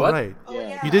 Oh What? right, Oh, Yeah.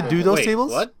 yeah. you did do those Wait,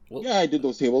 tables? What? Yeah, I did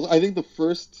those tables. I think the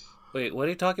first Wait, what are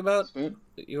you talking about? spent.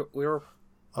 We were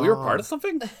Oh. part of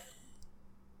something?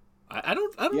 I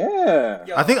don't Yeah.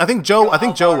 Yo, I think Joe was.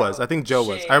 Alvaro, I think Joe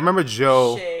was. shade, I remember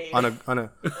Joe shade.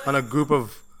 on a group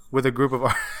of with a group of.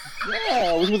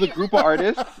 Yeah, I was with a group of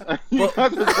artists. You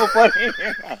guys are so funny.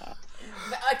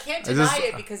 I can't I deny just-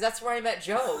 it because that's where I met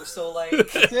Joe. So like,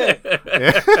 That's it.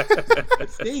 The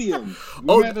stadium.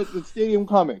 We met at the Stadium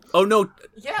Comics. Oh no,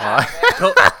 yeah,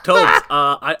 Tobes.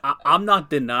 I'm not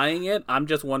denying it. I'm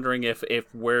just wondering if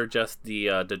we're just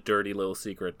the dirty little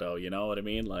secret, though. You know what I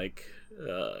mean? Like,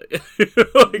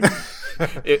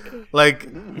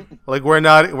 like we're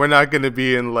not going to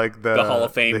be in like the Hall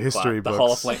of Fame, the history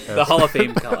class, books. the Hall of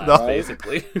Fame class, The-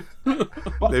 basically.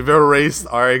 They've erased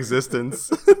our existence.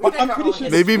 we I'm make our pretty own sure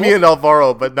Maybe history. me and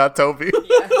Alvaro, but not Toby.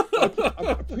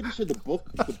 I'm pretty sure the book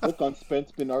on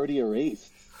Spence been already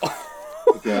erased.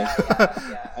 Okay.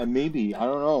 Yeah. Maybe I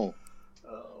don't know.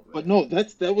 But no,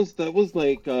 that was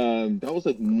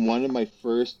like one of my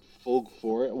first full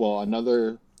foray. Well,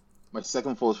 my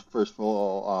second first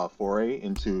full foray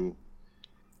into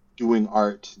doing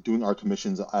art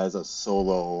commissions as a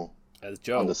solo As on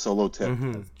Joe. the solo tip.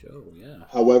 Mhm. Joe, yeah.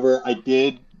 However, I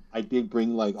did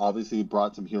bring like obviously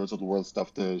brought some Heroes of the World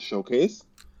stuff to showcase.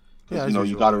 Yeah, Because as you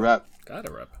usual. got to rep. Got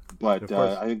a rep. Of But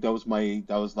course. I think that was my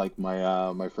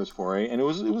first foray, and it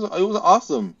was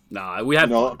awesome. Nah, we had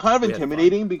fun. Kind of We had fun.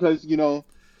 intimidating because we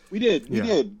Yeah.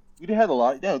 had a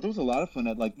lot. Yeah, there was a lot of fun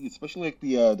at like especially like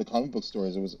the comic book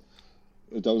stores.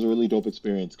 That was a really dope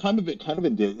experience. Kind of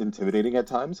intimidating at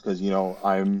times because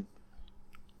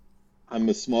I'm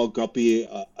a small guppy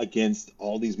against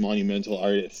all these monumental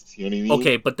artists. You know what I mean?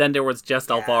 Okay, but then there was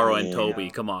just Alvaro and Yeah. Toby.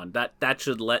 Come on, that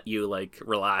should let you like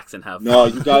relax and have No,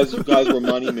 fun. you guys were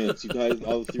monuments. You guys,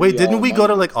 all three. Wait, of didn't y'all we go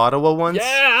to monuments. like Ottawa once?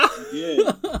 Yeah.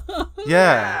 Yeah.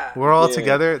 Yeah, we're all Yeah.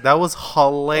 together. That was Oh,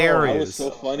 that hilarious. was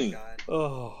so funny.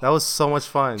 Oh, That was so much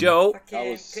fun. Joe, That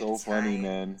was so funny,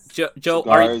 man. Joe,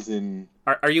 Cigars and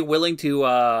are you willing to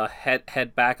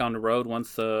head back on the road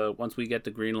once we get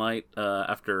the green light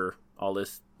after all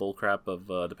this bullcrap of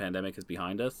the pandemic is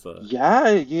behind us? yeah,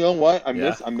 you know what? I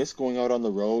Yeah. miss going out on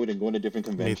the road and going to different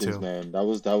conventions, too. man. That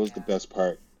was the best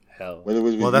part. Hell, Whether it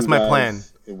was with Well, that's you my guys, plan.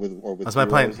 or with That's my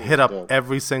plan. Heroes, it Hit was up dope.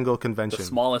 every single the convention.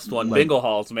 smallest one, Like- bingo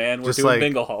halls, man. We're Just doing like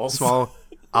bingo halls. small.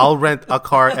 I'll rent a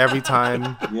car every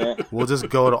time. Yeah. We'll just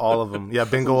go to all of them. Yeah,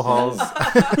 bingo halls.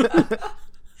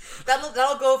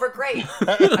 That'll go over great.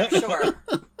 I'm sure.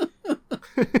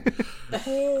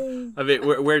 I mean,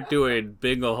 we're doing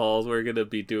bingo halls. We're gonna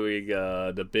be doing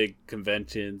the big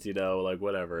conventions, like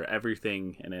whatever,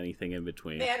 everything and anything in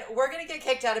between. Man, we're gonna get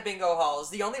kicked out of bingo halls.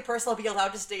 The only person that'll be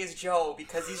allowed to stay is Joe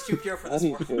because he's too pure for this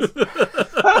world.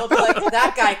 They'll be like,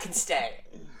 that guy can stay.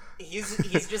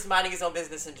 He's just minding his own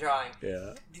business and drawing.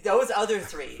 Yeah, Those other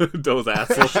three, those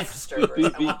assholes. shift disturbers.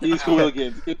 I want them These out.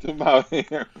 hooligans, get them out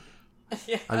here.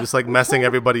 Yeah. I'm just like messing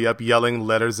everybody up, yelling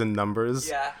letters and numbers.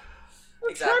 Yeah.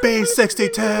 Exactly.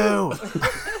 B62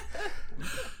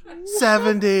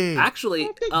 70 Actually,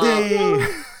 D.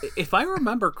 if I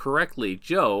remember correctly,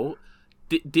 Joe,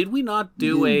 did we not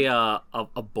do a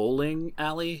bowling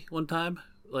alley one time?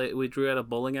 Like we drew at a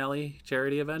bowling alley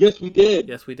charity event. Yes, we did.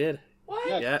 Yes, we did. What?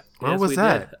 Yes. Yeah. Where yes, was we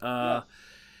that? Did.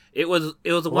 It was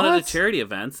one of the What? charity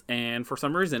events, and for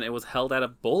some reason, it was held at a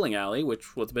bowling alley,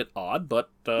 which was a bit odd. But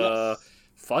Yes.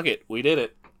 fuck it, we did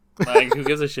it. Like, who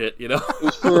gives a shit, It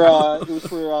was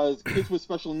for kids with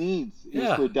special needs. It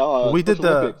Yeah. was for We did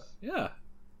Special the- Olympics. Yeah.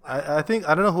 I think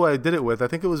I don't know who I did it with. I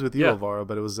think it was with you, Yeah. Alvaro,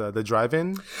 but it was the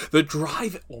drive-in. The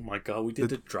drive. Oh my god, we did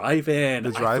the drive-in.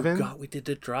 the drive-in? I forgot we did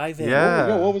the drive-in. Yeah.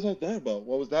 Yo, what was that about?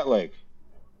 What was that like?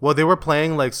 Well, they were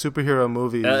playing like superhero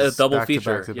movies. A double back to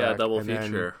feature. back to Yeah, back, double and then-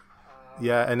 feature.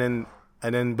 yeah, and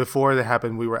then before that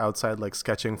happened, we were outside like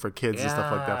sketching for kids and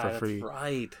stuff like that for that's free.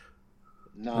 right.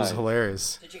 It was Nice.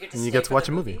 hilarious. Did you get to And you stay get to for watch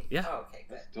the a movie. Yeah. Oh, okay,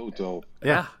 good. So dope.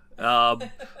 Yeah.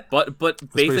 But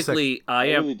pretty basically, I I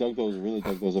am really dug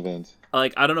those events.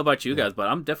 like, I don't know about you guys, but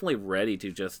I'm definitely ready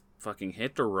to just fucking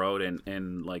hit the road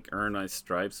and like earn my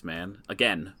stripes, man.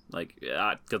 Again, like,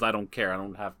 because I don't care. I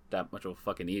don't have that much of a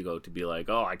fucking ego to be like,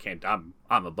 oh, I can't. I'm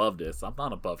above this. I'm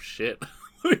not above shit.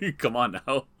 Come on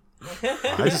now,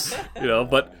 I just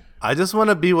But I just want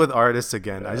to be with artists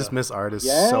again. I just miss artists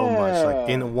so much. Like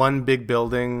Yeah. in one big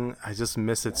building, I just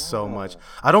miss it so much.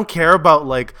 I don't care about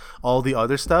like all the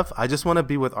other stuff. I just want to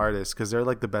be with artists because they're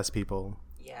like the best people.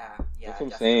 Yeah, That's what I'm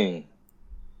definitely. saying.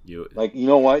 you, Like, you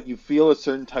know what? You feel a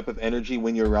certain type of energy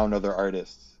when you're around other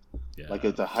artists. yeah. Like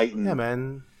it's a heightened, Yeah,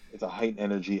 man. it's a heightened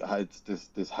energy. It's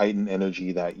this heightened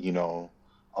energy that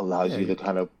allows Yeah, you to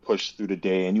kind of push through the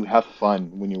day, and you have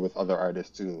fun when you're with other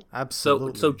artists too.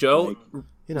 Absolutely. So Joe,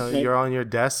 you know, you're on your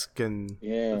desk and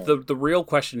Yeah. the real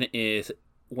question is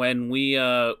when we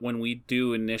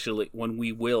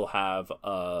will have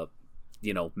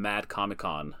Mad Comic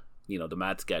Con, the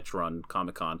Mad Sketch Run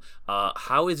Comic Con.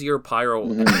 How is your pyro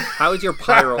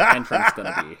entrance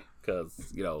gonna be?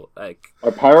 Because like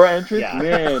Our pyro entrance, Yeah.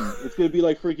 man, it's gonna be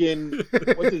like freaking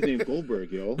what's his name,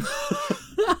 Goldberg, yo. dun,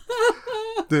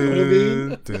 know what I mean?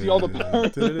 dun, See all the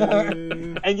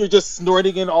dun. And you're just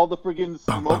snorting in all the freaking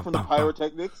smoke from the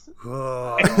pyrotechnics,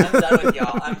 I'm done with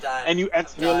y'all. I'm done. and you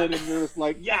exhale done. it, and you're just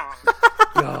like, yeah,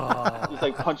 just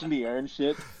like punching the air and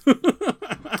shit.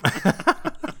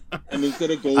 And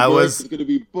instead of Goldberg, it's gonna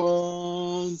be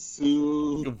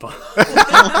Bonsu.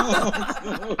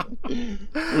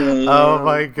 Oh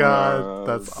my god,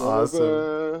 that's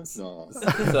awesome. No.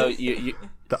 so you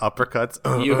The uppercuts.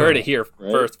 you heard it here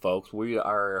Right. first, folks. We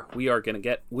are gonna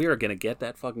get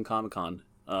that fucking Comic Con.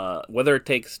 Whether it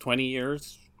takes 20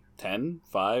 years, 10,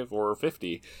 5, or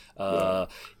 50. Yeah,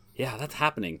 that's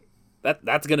happening.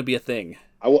 That's gonna be a thing.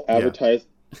 I will advertise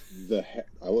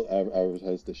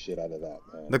advertise the shit out of that,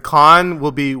 man. The con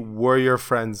will be We're Your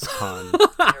Friends Con.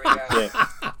 Here we go.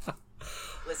 Yeah.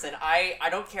 Listen, I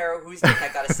don't care whose dick I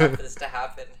gotta suck for this to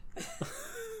happen.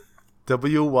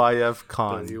 WYF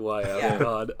Con. WYF Yeah.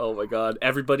 God. Oh my god.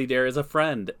 Everybody there is a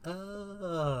friend.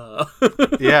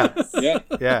 Yeah, Yeah.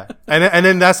 yeah. And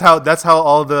then that's how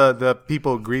all the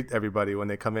people greet everybody when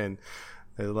they come in.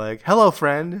 They're like, "Hello,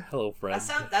 friend." Hello, friend.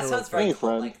 That sounds very Hey,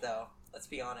 cult-like, though. Let's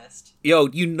be honest. Yo,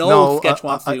 No, Sketch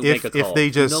wants to make a call. if they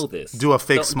just you know this. do a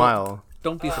fake Don't- smile.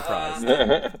 Don't be surprised.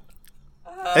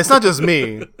 It's not just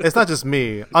me. It's not just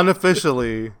me.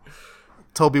 Unofficially,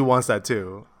 Toby wants that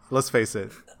too. Let's face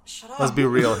it. Shut up. Let's be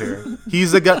real here.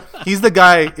 He's the guy. He's the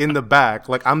guy in the back.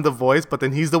 Like I'm the voice, but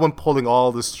then he's the one pulling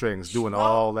all the strings, doing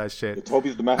all that shit.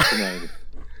 Toby's the mastermind.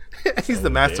 He's the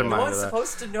No mastermind one's of that.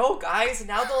 supposed to know, guys.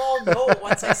 Now they'll all know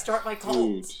once I start my Dude,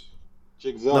 cult.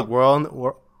 jigs Look, up.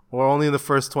 we're only in the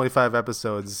first 25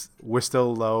 episodes. We're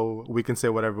still low. We can say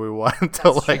whatever we want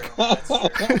until That's like true. That's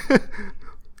true.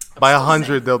 by still 100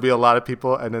 safe. there'll be a lot of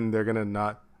people, and then they're gonna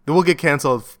not. They will get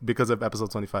canceled because of episode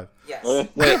 25. Yes.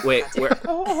 Wait, Goddamn.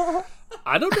 we're,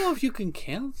 I don't know if you can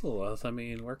cancel us. I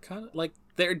mean, we're kind of like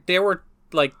there were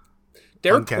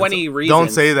 20 reasons.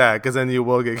 Don't say that, because then you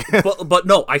will get canceled. But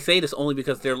no, I say this only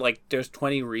because there's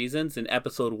 20 reasons in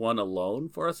episode 1 alone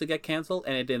for us to get canceled,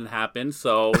 and it didn't happen.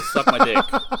 So suck my dick.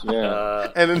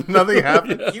 Yeah. And then nothing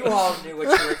happened. You all knew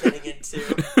what you were getting into.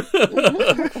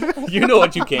 You know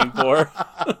what you came for.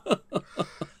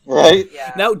 Right?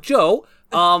 Yeah. Now, Joe.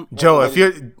 Joe,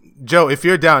 if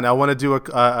you're down, I want to do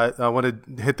I want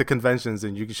to hit the conventions,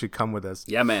 and you should come with us.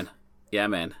 Yeah, man. Yeah,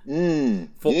 man.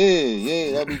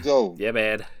 Yeah, that'd be dope. Yeah,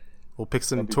 man. We'll pick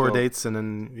some That'd be tour dope. dates, and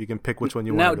then you can pick which one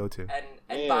you Now- want to go to.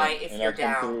 And Yeah, by if and you're I'll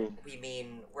come down, through. we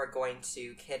mean we're going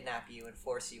to kidnap you and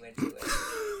force you into it.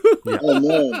 Oh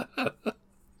no.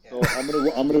 So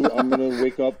I'm gonna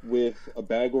wake up with a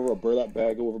burlap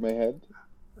bag over my head,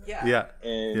 Yeah. Yeah,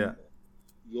 and yeah.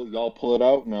 y'all pull it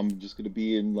out, and I'm just gonna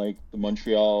be in like the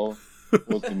Montreal.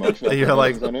 What's the Montreal? You're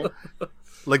like- Center?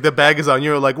 Like the bag is on.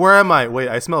 You're like, where am I? Wait,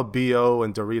 I smell BO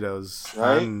and Doritos.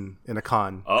 Right? I'm in a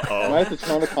con. Uh Am I oh. at the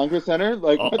Toronto Congress Center?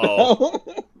 Like what the Uh-oh.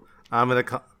 hell? I'm in a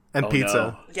con. And Oh, pizza.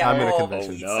 no. Yeah, I'm in a oh,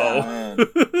 convention. pizza. no. Man.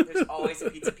 There's always a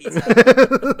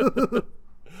pizza.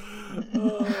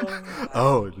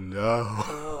 Oh no.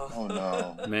 Oh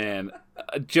no. Man,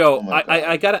 Joe, Oh my God.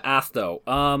 I gotta ask though.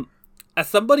 As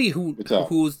somebody What's up?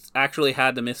 who's actually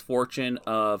had the misfortune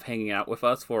of hanging out with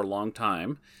us for a long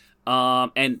time,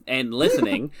 and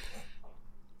listening,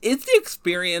 is the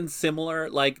experience similar?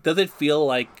 Like, does it feel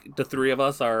like the three of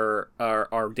us are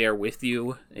there with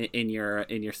you in your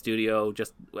studio,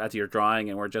 just as you're drawing,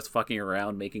 and we're just fucking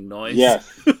around making noise?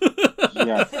 Yes.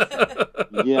 Yes.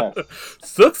 Yes.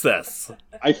 Success.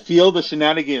 I feel the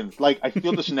shenanigans. Like I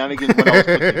feel the shenanigans when I was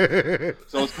cooking.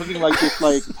 So I was cooking like this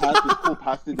cool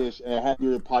pasta dish, and I had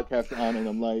your podcast on, and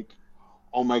I'm like,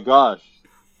 oh my gosh,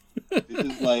 this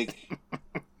is like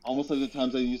almost like the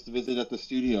times I used to visit at the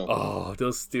studio Oh,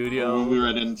 those when studios. we were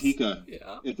at Antica.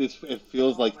 Yeah. It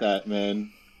feels like that,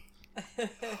 man.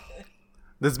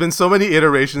 There's been so many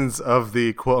iterations of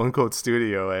the quote unquote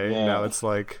studio, eh? Yeah. Now it's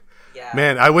like, Yeah.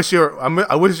 man, I wish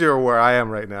I wish you were where I am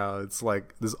right now. It's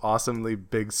like this awesomely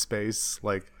big space.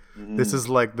 Like this is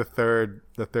like the third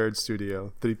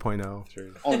studio,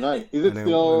 3.0. Oh, nice. Is it And then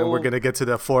still? we're gonna get to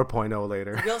the 4.0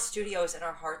 later. Real studios in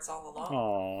our hearts all along.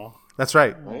 Aw. That's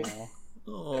right. Right?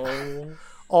 Oh.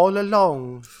 All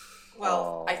along.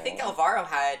 Well, I think Alvaro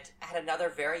had another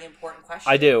very important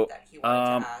question. I do. That he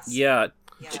wanted to ask. Yeah.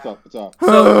 What's up? What's up?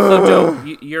 So Joe,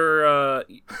 you're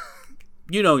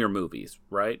you know your movies,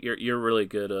 right? You're really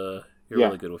good. You're Yeah.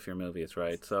 really good with your movies,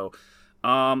 right? So,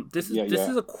 this Yeah.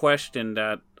 is a question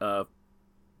that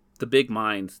the big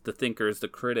minds, the thinkers, the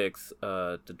critics,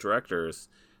 the directors,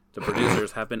 the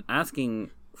producers have been asking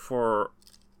for,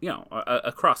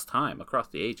 across time, across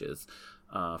the ages,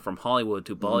 from Hollywood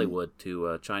to Bollywood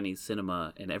to Chinese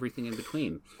cinema and everything in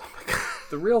between.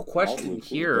 The real question Hollywood,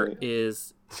 here okay.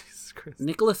 is Jesus Christ.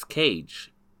 Nicolas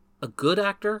Cage, a good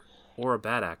actor or a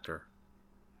bad actor?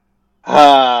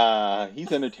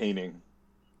 He's entertaining.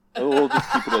 We'll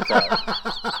just keep it at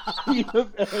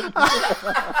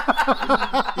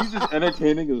that. He's just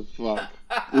entertaining as fuck.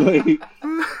 Like,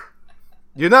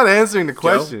 You're not answering the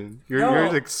question. You're No,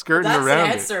 like skirting That's around an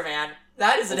it. answer, man.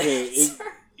 That is an okay, answer.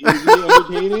 is he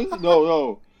entertaining?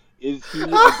 No. Is he a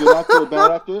good actor or a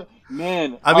bad actor?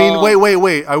 Man, I mean,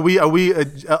 wait. Are we?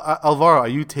 Alvaro, are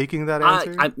you taking that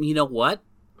answer? You know what?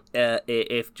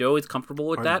 If Joe is comfortable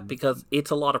with that, because it's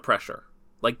a lot of pressure.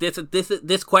 Like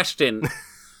this question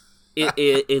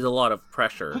is a lot of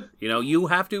pressure. You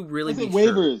have to really be Is it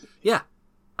sure. waivers? Yeah,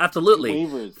 absolutely.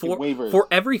 Waivers. Waivers. For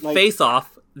every Like-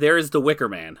 face-off, there is the Wicker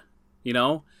Man.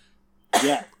 Yeah.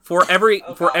 For every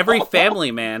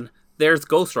Family Man, there's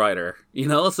Ghost Rider.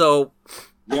 So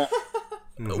Yeah.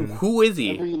 who is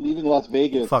he? Whenever you're leaving Las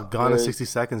Vegas. Fuck, Gone in there's- 60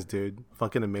 Seconds, dude.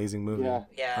 Fucking amazing movie. Yeah. I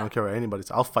Yeah. don't care what anybody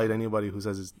says. I'll fight anybody who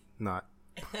says it's not.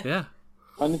 Yeah.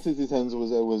 160 Seconds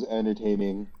was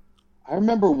entertaining. I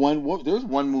remember there was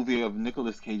one movie of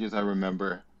Nicolas Cage's I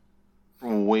remember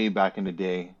from way back in the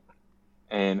day,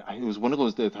 and it was one of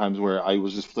those times where I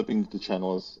was just flipping the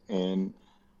channels and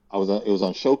it was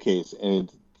on Showcase,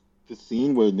 and the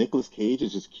scene where Nicolas Cage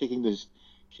is just kicking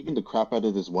the crap out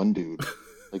of this one dude,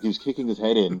 like he was kicking his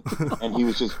head in, and he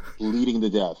was just bleeding to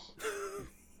death.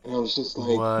 And I was just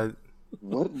like,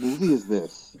 what movie is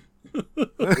this?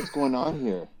 What's going on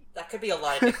here? That could be a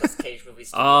lot of Nicolas Cage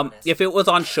movies. To be honest. If it was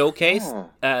on Showcase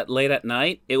at late at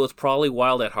night, it was probably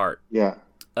Wild at Heart. Yeah.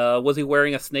 Was he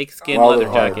wearing a snakeskin Wild leather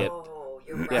at Heart. jacket? Oh,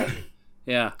 you're right.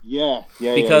 Yeah. Yeah.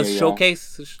 Because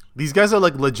Showcase. These guys are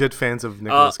like legit fans of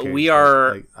Nicolas Cage. We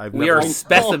are. Like, I've we never- are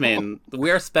specimen.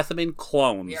 We are specimen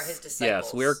clones. We are his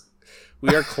Yes, disciples.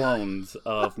 we are clones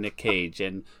of Nick Cage,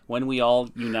 and when we all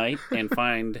unite and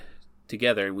find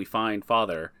together, we find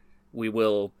Father. We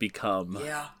will become.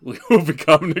 Yeah. We will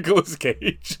become Nicolas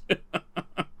Cage.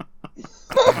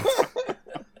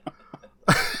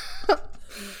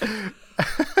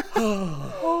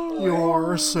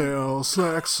 You're so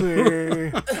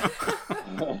sexy.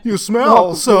 You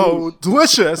smell so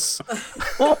delicious.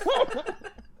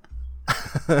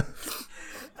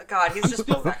 God, he's just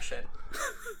perfection.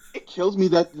 It kills me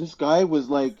that this guy was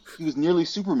like, he was nearly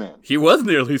Superman. He was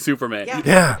nearly Superman. Yeah.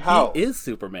 Yeah. How? He is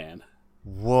Superman.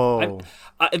 Whoa.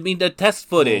 I mean, the test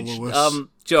footage. Lewis.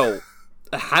 Joe,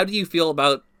 how do you feel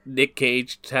about Nick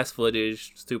Cage test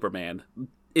footage Superman?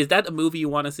 Is that a movie you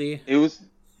want to see? It was,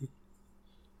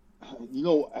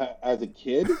 as a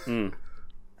kid,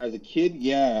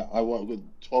 yeah, I want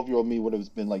 12-year-old me would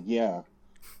have been like, yeah,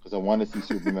 because I want to see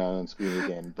Superman on screen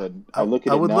again. But I look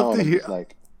at I it would now love and to I'm hear- just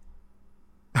like,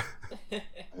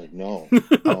 no, I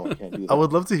can't do that. I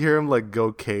would love to hear him like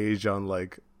go Cage on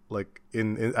like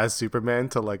in as Superman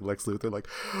to like Lex Luthor, like,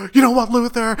 you know what,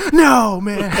 Luthor? No,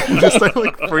 man. Just like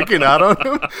freaking out on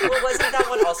him. Well, wasn't that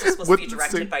one also supposed to With be the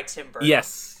directed same- by Tim Burton?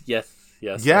 Yes. Yeah.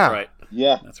 That's right.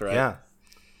 Yeah, That's right. Yeah.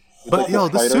 But yo,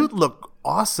 the Spider. suit looked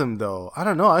awesome though. I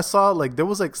don't know. I saw like there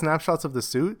was like snapshots of the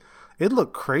suit. It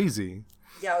looked crazy.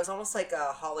 Yeah, it was almost like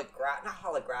a not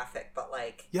holographic, but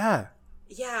like Yeah.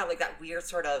 like that weird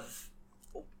sort of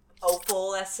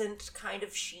opalescent kind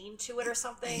of sheen to it or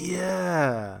something.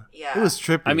 Yeah. Yeah. It was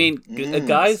trippy. I mean,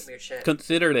 guys, Some weird shit.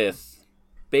 consider this.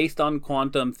 Based on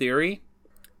quantum theory,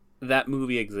 that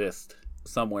movie exists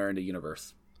somewhere in the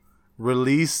universe.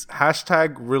 release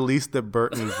the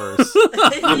Burtonverse.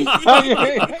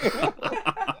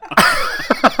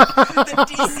 The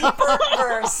DC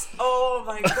Burtonverse. Oh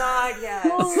my god,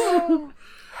 yes.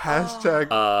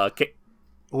 Hashtag Can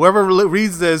whoever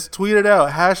reads this, tweet it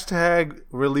out. Hashtag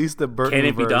release the Burtonverse.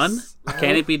 it be done?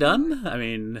 Can it be done? I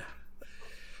mean,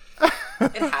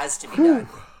 It has to be done.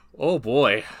 oh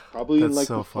boy. probably in That's like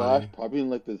so the Flash, funny. probably in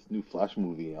like this new Flash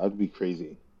movie. I'd be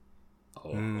crazy. Oh.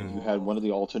 If you had one of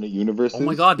the alternate universes. Oh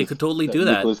my God, they could totally do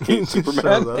that. Nicolas Cage Shut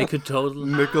Superman. up. They could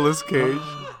totally. Nicolas Cage.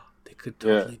 They could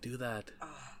totally do that.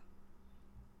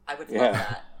 I would love Yeah.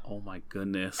 that. Oh my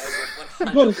goodness. I would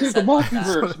You gotta save the 100% love that.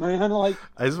 multiverse, man. Like,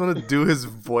 I just want to do his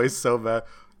voice so bad.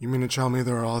 You mean to tell me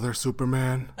there are other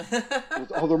Superman? there's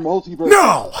other multiverse.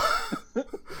 No!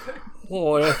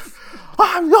 Boy.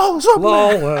 I'm no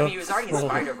Superman! I mean, he was already in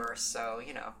Spider-Verse, so,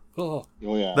 you know. Oh,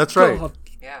 Oh yeah. That's right.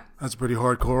 Yeah. That's a pretty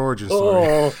hardcore origin story.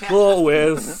 oh,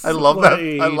 Lois. I love that.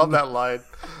 I love that line.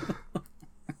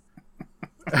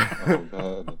 Oh,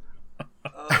 God.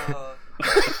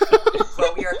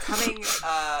 Well, we are coming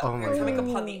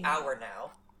upon the hour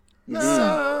now. So,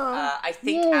 I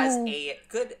think as a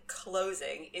good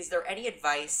closing, is there any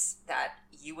advice that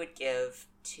you would give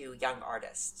to young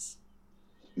artists?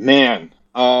 Man,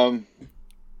 I'd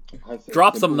say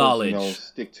Drop some simple as, knowledge.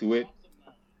 Stick to it.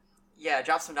 Yeah,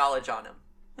 drop some knowledge on them.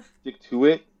 Stick to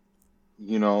it.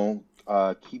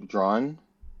 Keep drawing.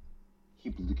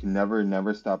 You can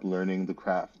never stop learning the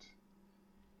craft.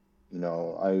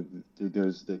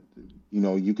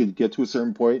 You could get to a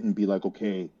certain point and be like,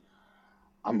 okay,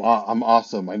 I'm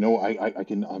awesome. I know I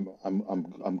can.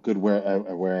 I'm good where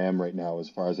I am right now as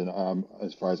far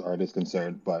as art is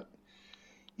concerned. But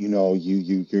you're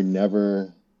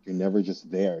never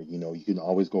just there. You can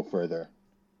always go further.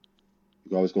 You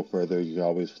can always go further. You can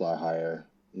always fly higher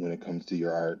when it comes to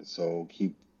your art. So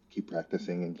keep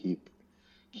practicing and keep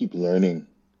learning.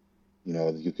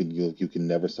 You can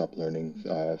never stop learning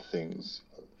things.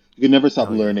 You can never stop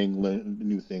learning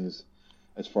new things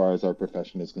as far as our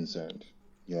profession is concerned.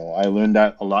 I learned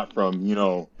that a lot from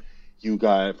you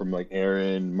guys, from like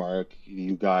Aaron, Mark,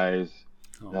 you guys,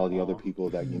 and all the other people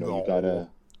that you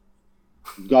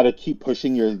gotta keep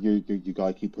pushing you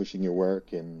gotta keep pushing your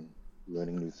work and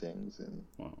learning new things. And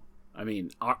Well, I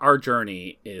mean, our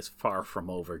journey is far from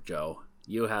over, Joe.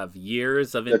 You have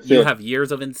years of That's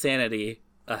it. insanity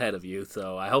ahead of you,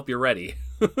 so I hope you're ready.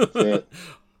 that's it.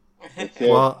 That's it.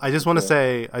 Well, I just want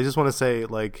to say,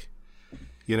 like,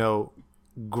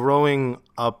 growing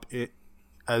up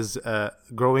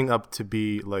growing up to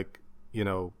be like, you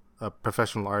know, a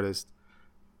professional artist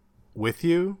with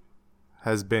you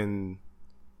has been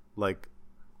like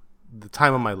the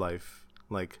time of my life.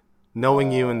 Like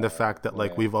knowing you and the fact that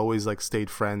like we've always like stayed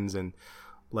friends and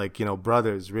like, you know,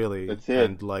 brothers really. That's it.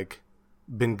 And like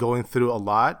been going through a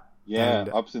lot. Yeah, and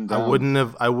ups and downs.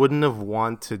 I wouldn't have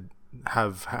want to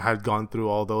have had gone through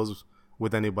all those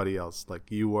with anybody else. Like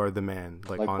you are the man.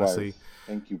 Like Likewise. honestly,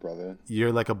 Thank you, brother.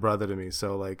 you're like a brother to me.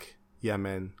 So like, yeah,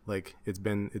 man, like it's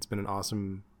been an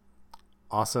awesome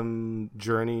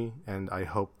journey, and I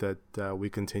hope that we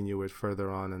continue it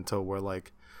further on until we're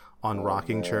like on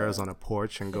rocking chairs on a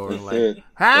porch and going like,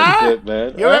 That's huh? it,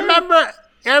 man. You remember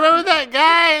that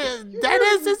guy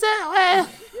Dennis? Is it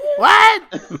what?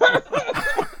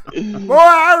 Boy,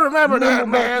 I remember that,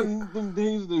 man. Them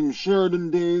days, them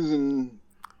Sheridan days, and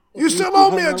You still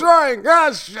owe me a drawing.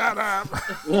 God, shut up.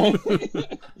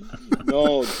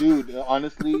 no, dude.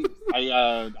 Honestly,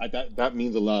 that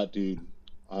means a lot, dude.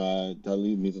 That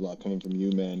really means a lot coming from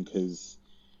you, man. Because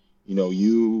you know,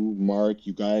 you, Mark,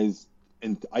 you guys,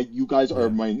 you guys are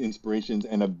my inspirations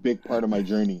and a big part of my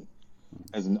journey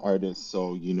as an artist.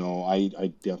 So you know, I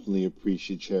definitely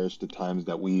appreciate, cherish the times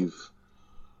that we've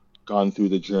gone through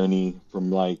the journey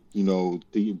from, like, you know,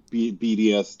 the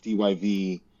BDS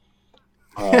DYV.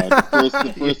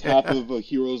 The first half of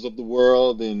Heroes of the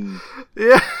World, and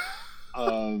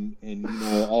and you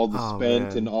know, all the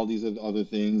spent and all these other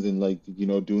things, and like, you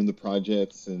know, doing the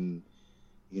projects, and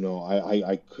you know,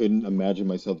 I couldn't imagine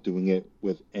myself doing it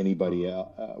with anybody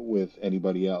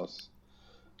else.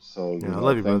 So you know, I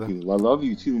love you, thank brother. you. I love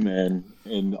you too, man.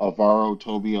 And Alvaro,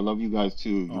 Toby, I love you guys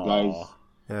too. You guys.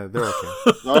 Yeah, they're okay.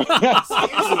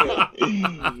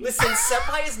 Listen,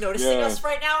 Senpai is noticing us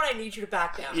right now, and I need you to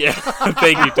back down. Yeah,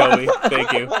 thank you, Toby.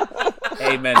 Thank you.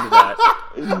 Amen to that.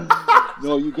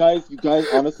 No, you guys,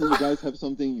 honestly, you guys have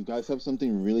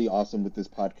something really awesome with this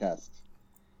podcast.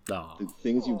 Oh. The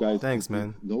things you guys, Thanks,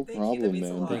 man. No Thank you, problem, that means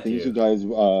a man. lot. The Thank things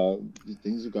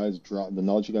you. you guys drop, the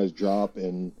knowledge you guys drop,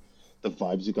 and the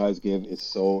vibes you guys give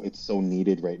is it's so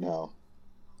needed right now.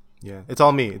 Yeah, it's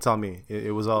all me.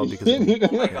 It was all because of me.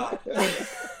 Oh my god.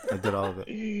 I did all of it.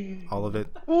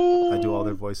 I do all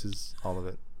their voices, all of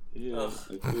it. Yeah, I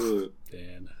feel it.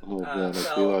 Dan. Oh man,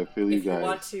 So, I feel you if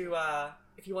guys.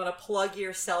 if you want to plug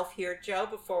yourself here, Joe,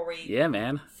 before we Yeah,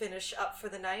 man. finish up for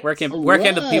the night. Where can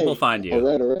the people find you?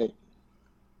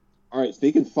 All right. So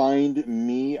they can find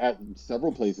me at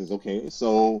several places. Okay,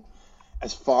 so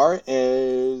as far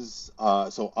as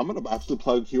so I'm gonna actually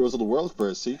plug Heroes of the World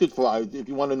first. So you could, if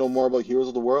you want to know more about Heroes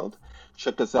of the World,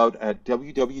 check us out at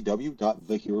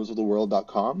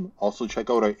www.theheroesoftheworld.com. Also check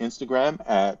out our Instagram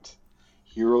at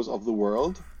Heroes of the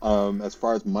World. As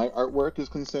far as my artwork is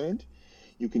concerned,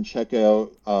 you can check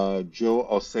out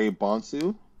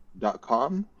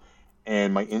joeosebonsu.com.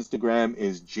 And my Instagram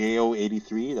is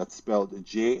JO83. That's spelled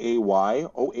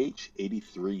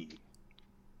JAYOH83.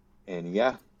 And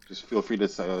yeah, just feel free to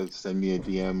send me a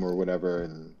DM or whatever.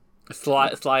 And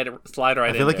Slide right in.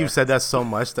 I feel like you've said that so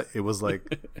much that it was like,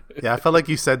 yeah, I felt like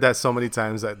you said that so many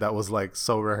times that was like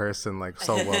so rehearsed and like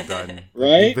so well done.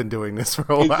 Right? You've been doing this for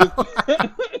a while.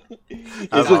 It's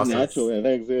That's just awesome. natural, man.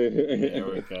 Thanks. There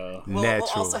we go. We'll Natural.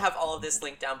 also have all of this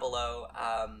linked down below,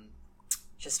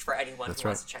 just for anyone That's who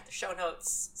wants right. to check the show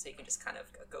notes, so you can just kind of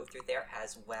go through there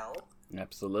as well.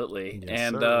 Absolutely. Yes,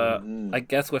 And sir. I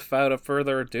guess without a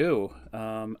further ado,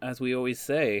 as we always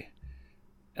say,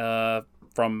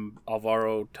 from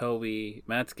Alvaro, Toby,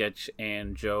 Matt Sketch,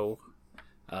 and Joe,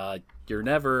 you're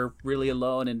never really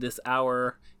alone in this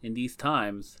hour, in these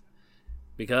times,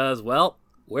 because, well,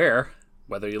 whether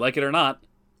you like it or not,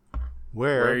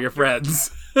 we're your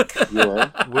friends.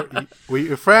 You're We're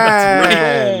your friends.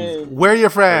 right. We're your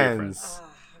friends. I'm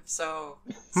so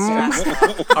Hmm?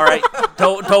 stressed. All right,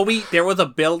 Toby, there was a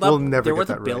build-up. We'll never there get was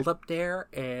a that right. build-up there,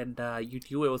 and you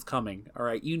knew it was coming. All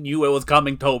right, you knew it was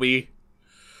coming, Toby.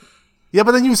 Yeah,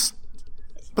 but then at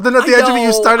the edge of it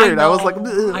you started. I was like, I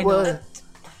know. what?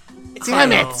 It's Damn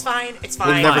fine. it. It's fine. It's We're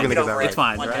fine. never I'll gonna get get that over right. it It's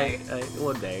fine, one right? day.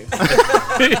 One day.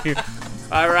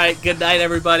 All right, good night,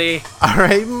 everybody. All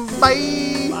right,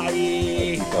 bye.